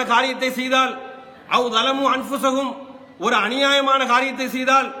அருவருப்பான காரியத்தை செய்தால், அவ் ஸலமு அன்ஃபுஸஹும், ஒரு அநியாயமான காரியத்தை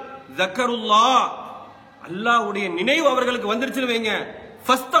செய்தால், ஸக்கருல்லாஹ், அல்லாஹ்வுடைய நினைவு அவர்களுக்கு வந்துருச்சுன்னு வைங்க,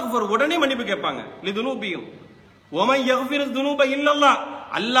 ஃபஸ்தக்ஃபர், உடனே மன்னிப்பு கேட்பாங்க, லிதுனூபியும் வமன் யக்ஃபிரு ஸுனூப இல்லல்லாஹ்,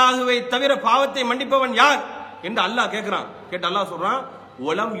 அல்லாஹ்வை தவிர பாவத்தை மன்னிப்பவன் யார் என்று அல்லாஹ் கேட்கிறான். கேட்டு அல்லாஹ் சொல்றான்,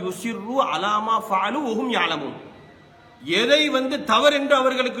 வலம் யுஸிர்ரு அலாமா ஃபஅலு வஹும் யஅலமூன், எதை வந்து தவறு என்று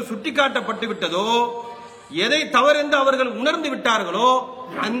அவர்களுக்கு சுட்டிக்காட்டப்பட்டு விட்டதோ, எதை தவறு என்று அவர்கள் உணர்ந்து விட்டார்களோ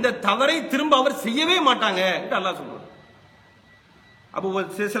அந்த தவறை திரும்ப அவர் செய்யவே மாட்டாங்க என்று அல்லாஹ் சொல்றான். அப்போ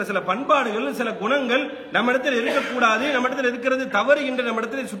சில பண்பாடுகள், சில குணங்கள் நம்ம இடத்தில் இருக்கக்கூடாது, நம்ம இடத்தில் இருக்கிறது தவறு என்று நம்ம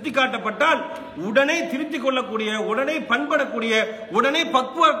இடத்தில் சுட்டிக்காட்டப்பட்டால் உடனே திருத்திக் கொள்ளக்கூடிய, உடனே பண்படக்கூடிய, உடனே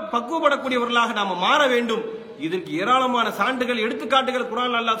பக்குவப்படக்கூடியவர்களாக நாம மாற வேண்டும். இதற்கு ஏராளமான சான்றுகள், எடுத்துக்காட்டுகள்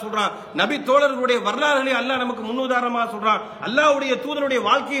குர்ஆன்ல அல்லாஹ் சொல்றான். நபி தோழர்களுடைய வரலாறுகளை அல்லாஹ் நமக்கு முன்னுதாரணமாக சொல்றான். அல்லாஹ்வுடைய தூதருடைய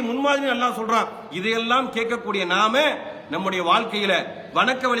வாழ்க்கையை முன்மாதிரி அல்லாஹ் சொல்றான். இதையெல்லாம் கேட்கக்கூடிய நாம நம்முடைய வாழ்க்கையில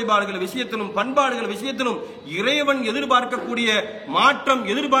வணக்க வழிபாடுகள் விஷயத்திலும் பண்பாடுகள் விஷயத்திலும் இறைவன் எதிர்பார்க்கக்கூடிய மாற்றம்,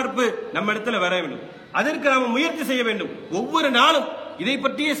 எதிர்பார்ப்பு நம்ம இடத்துல வர வேண்டும். அதற்கு நாம முயற்சி செய்ய வேண்டும். ஒவ்வொரு நாளும் இதை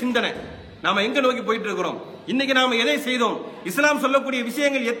பற்றிய சிந்தனை. நாம எங்க நோக்கி போயிட்டு இருக்கிறோம், இன்னைக்கு நாம எதை செய்தோம், இஸ்லாம் சொல்லக்கூடிய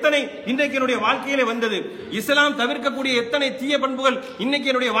விஷயங்கள் எத்தனை இன்றைக்கு என்னுடைய வாழ்க்கையிலே வந்தது, இஸ்லாம் தவிர்க்கக்கூடிய எத்தனை தீய பண்புகள் இன்னைக்கு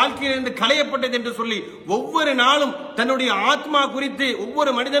என்னுடைய வாழ்க்கையிலிருந்து களையப்பட்டது என்று சொல்லி ஒவ்வொரு நாளும் தன்னுடைய ஆத்மா குறித்து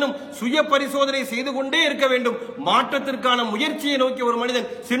ஒவ்வொரு மனிதனும் சுய பரிசோதனை செய்து கொண்டே இருக்க வேண்டும். மாற்றத்திற்கான முயற்சியை நோக்கி ஒரு மனிதன்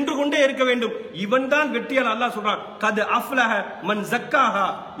சென்று கொண்டே இருக்க வேண்டும். இவன் தான் வெற்றியாளர். அல்லாஹ் சொல்றான், கத் அஃப்லஹ மன் ஸக்காஹா,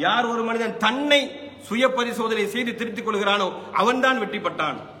 யார் ஒரு மனிதன் தன்னை சுய பரிசோதனை செய்து திருத்திக் கொள்கிறானோ அவன் தான் வெற்றி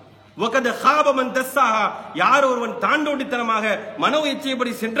பெற்றான். யார் ஒருவன் தாண்டோண்டித்தனமாக மனோ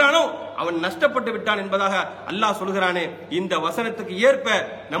இச்சைப்படி சென்றானோ அவன் நஷ்டப்பட்டு விட்டான் என்பதாக அல்லாஹ் சொல்கிறானே. இந்த வசனத்துக்கு ஏற்ப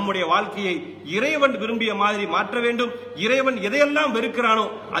நம்முடைய வாழ்க்கையை இறைவன் விரும்பிய மாதிரி மாற்ற வேண்டும். இறைவன் எதையெல்லாம் வெறுக்கிறானோ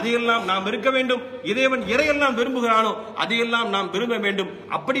அதையெல்லாம் நாம் வெறுக்க வேண்டும். இறைவன் எதையெல்லாம் விரும்புகிறானோ அதையெல்லாம் நாம் விரும்ப வேண்டும்.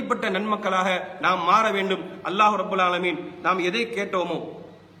 அப்படிப்பட்ட நன்மக்களாக நாம் மாற வேண்டும். அல்லாஹ் ரப்புல் ஆலமீன் நாம் எதை கேட்டோமோ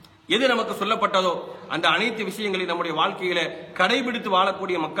எது நமக்கு சொல்லப்பட்டதோ அந்த அனைத்து விஷயங்களையும் நம்முடைய வாழ்க்கையில கடைபிடித்து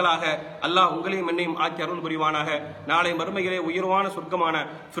வாழக்கூடிய மக்களாக அல்லாஹ் உங்களையும் என்னையும் ஆக்கி அருள் புரிவானாக. நாளை மறுமையிலே உயர்வான சொர்க்கமான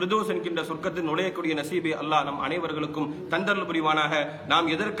ஃபிர்தௌஸ் என்கின்ற சொர்க்கத்தில் நுழையக்கூடிய நசீபை அல்லாஹ் நம் அனைவர்களுக்கும் தந்தருள் புரிவானாக.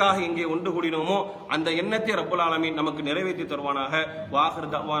 நாம் எதற்காக இங்கே ஒன்று கூடினோமோ அந்த எண்ணத்தை ரப்புல் ஆலமீன் நமக்கு நிறைவேற்றி தருவானாக.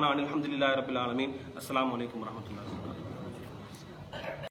 வாஹிர் தஅவானா அல்ஹம்துலில்லாஹி ரப்பில் ஆலமீன். அஸ்ஸலாமு அலைக்கும் வரஹ்மத்துல்லாஹி.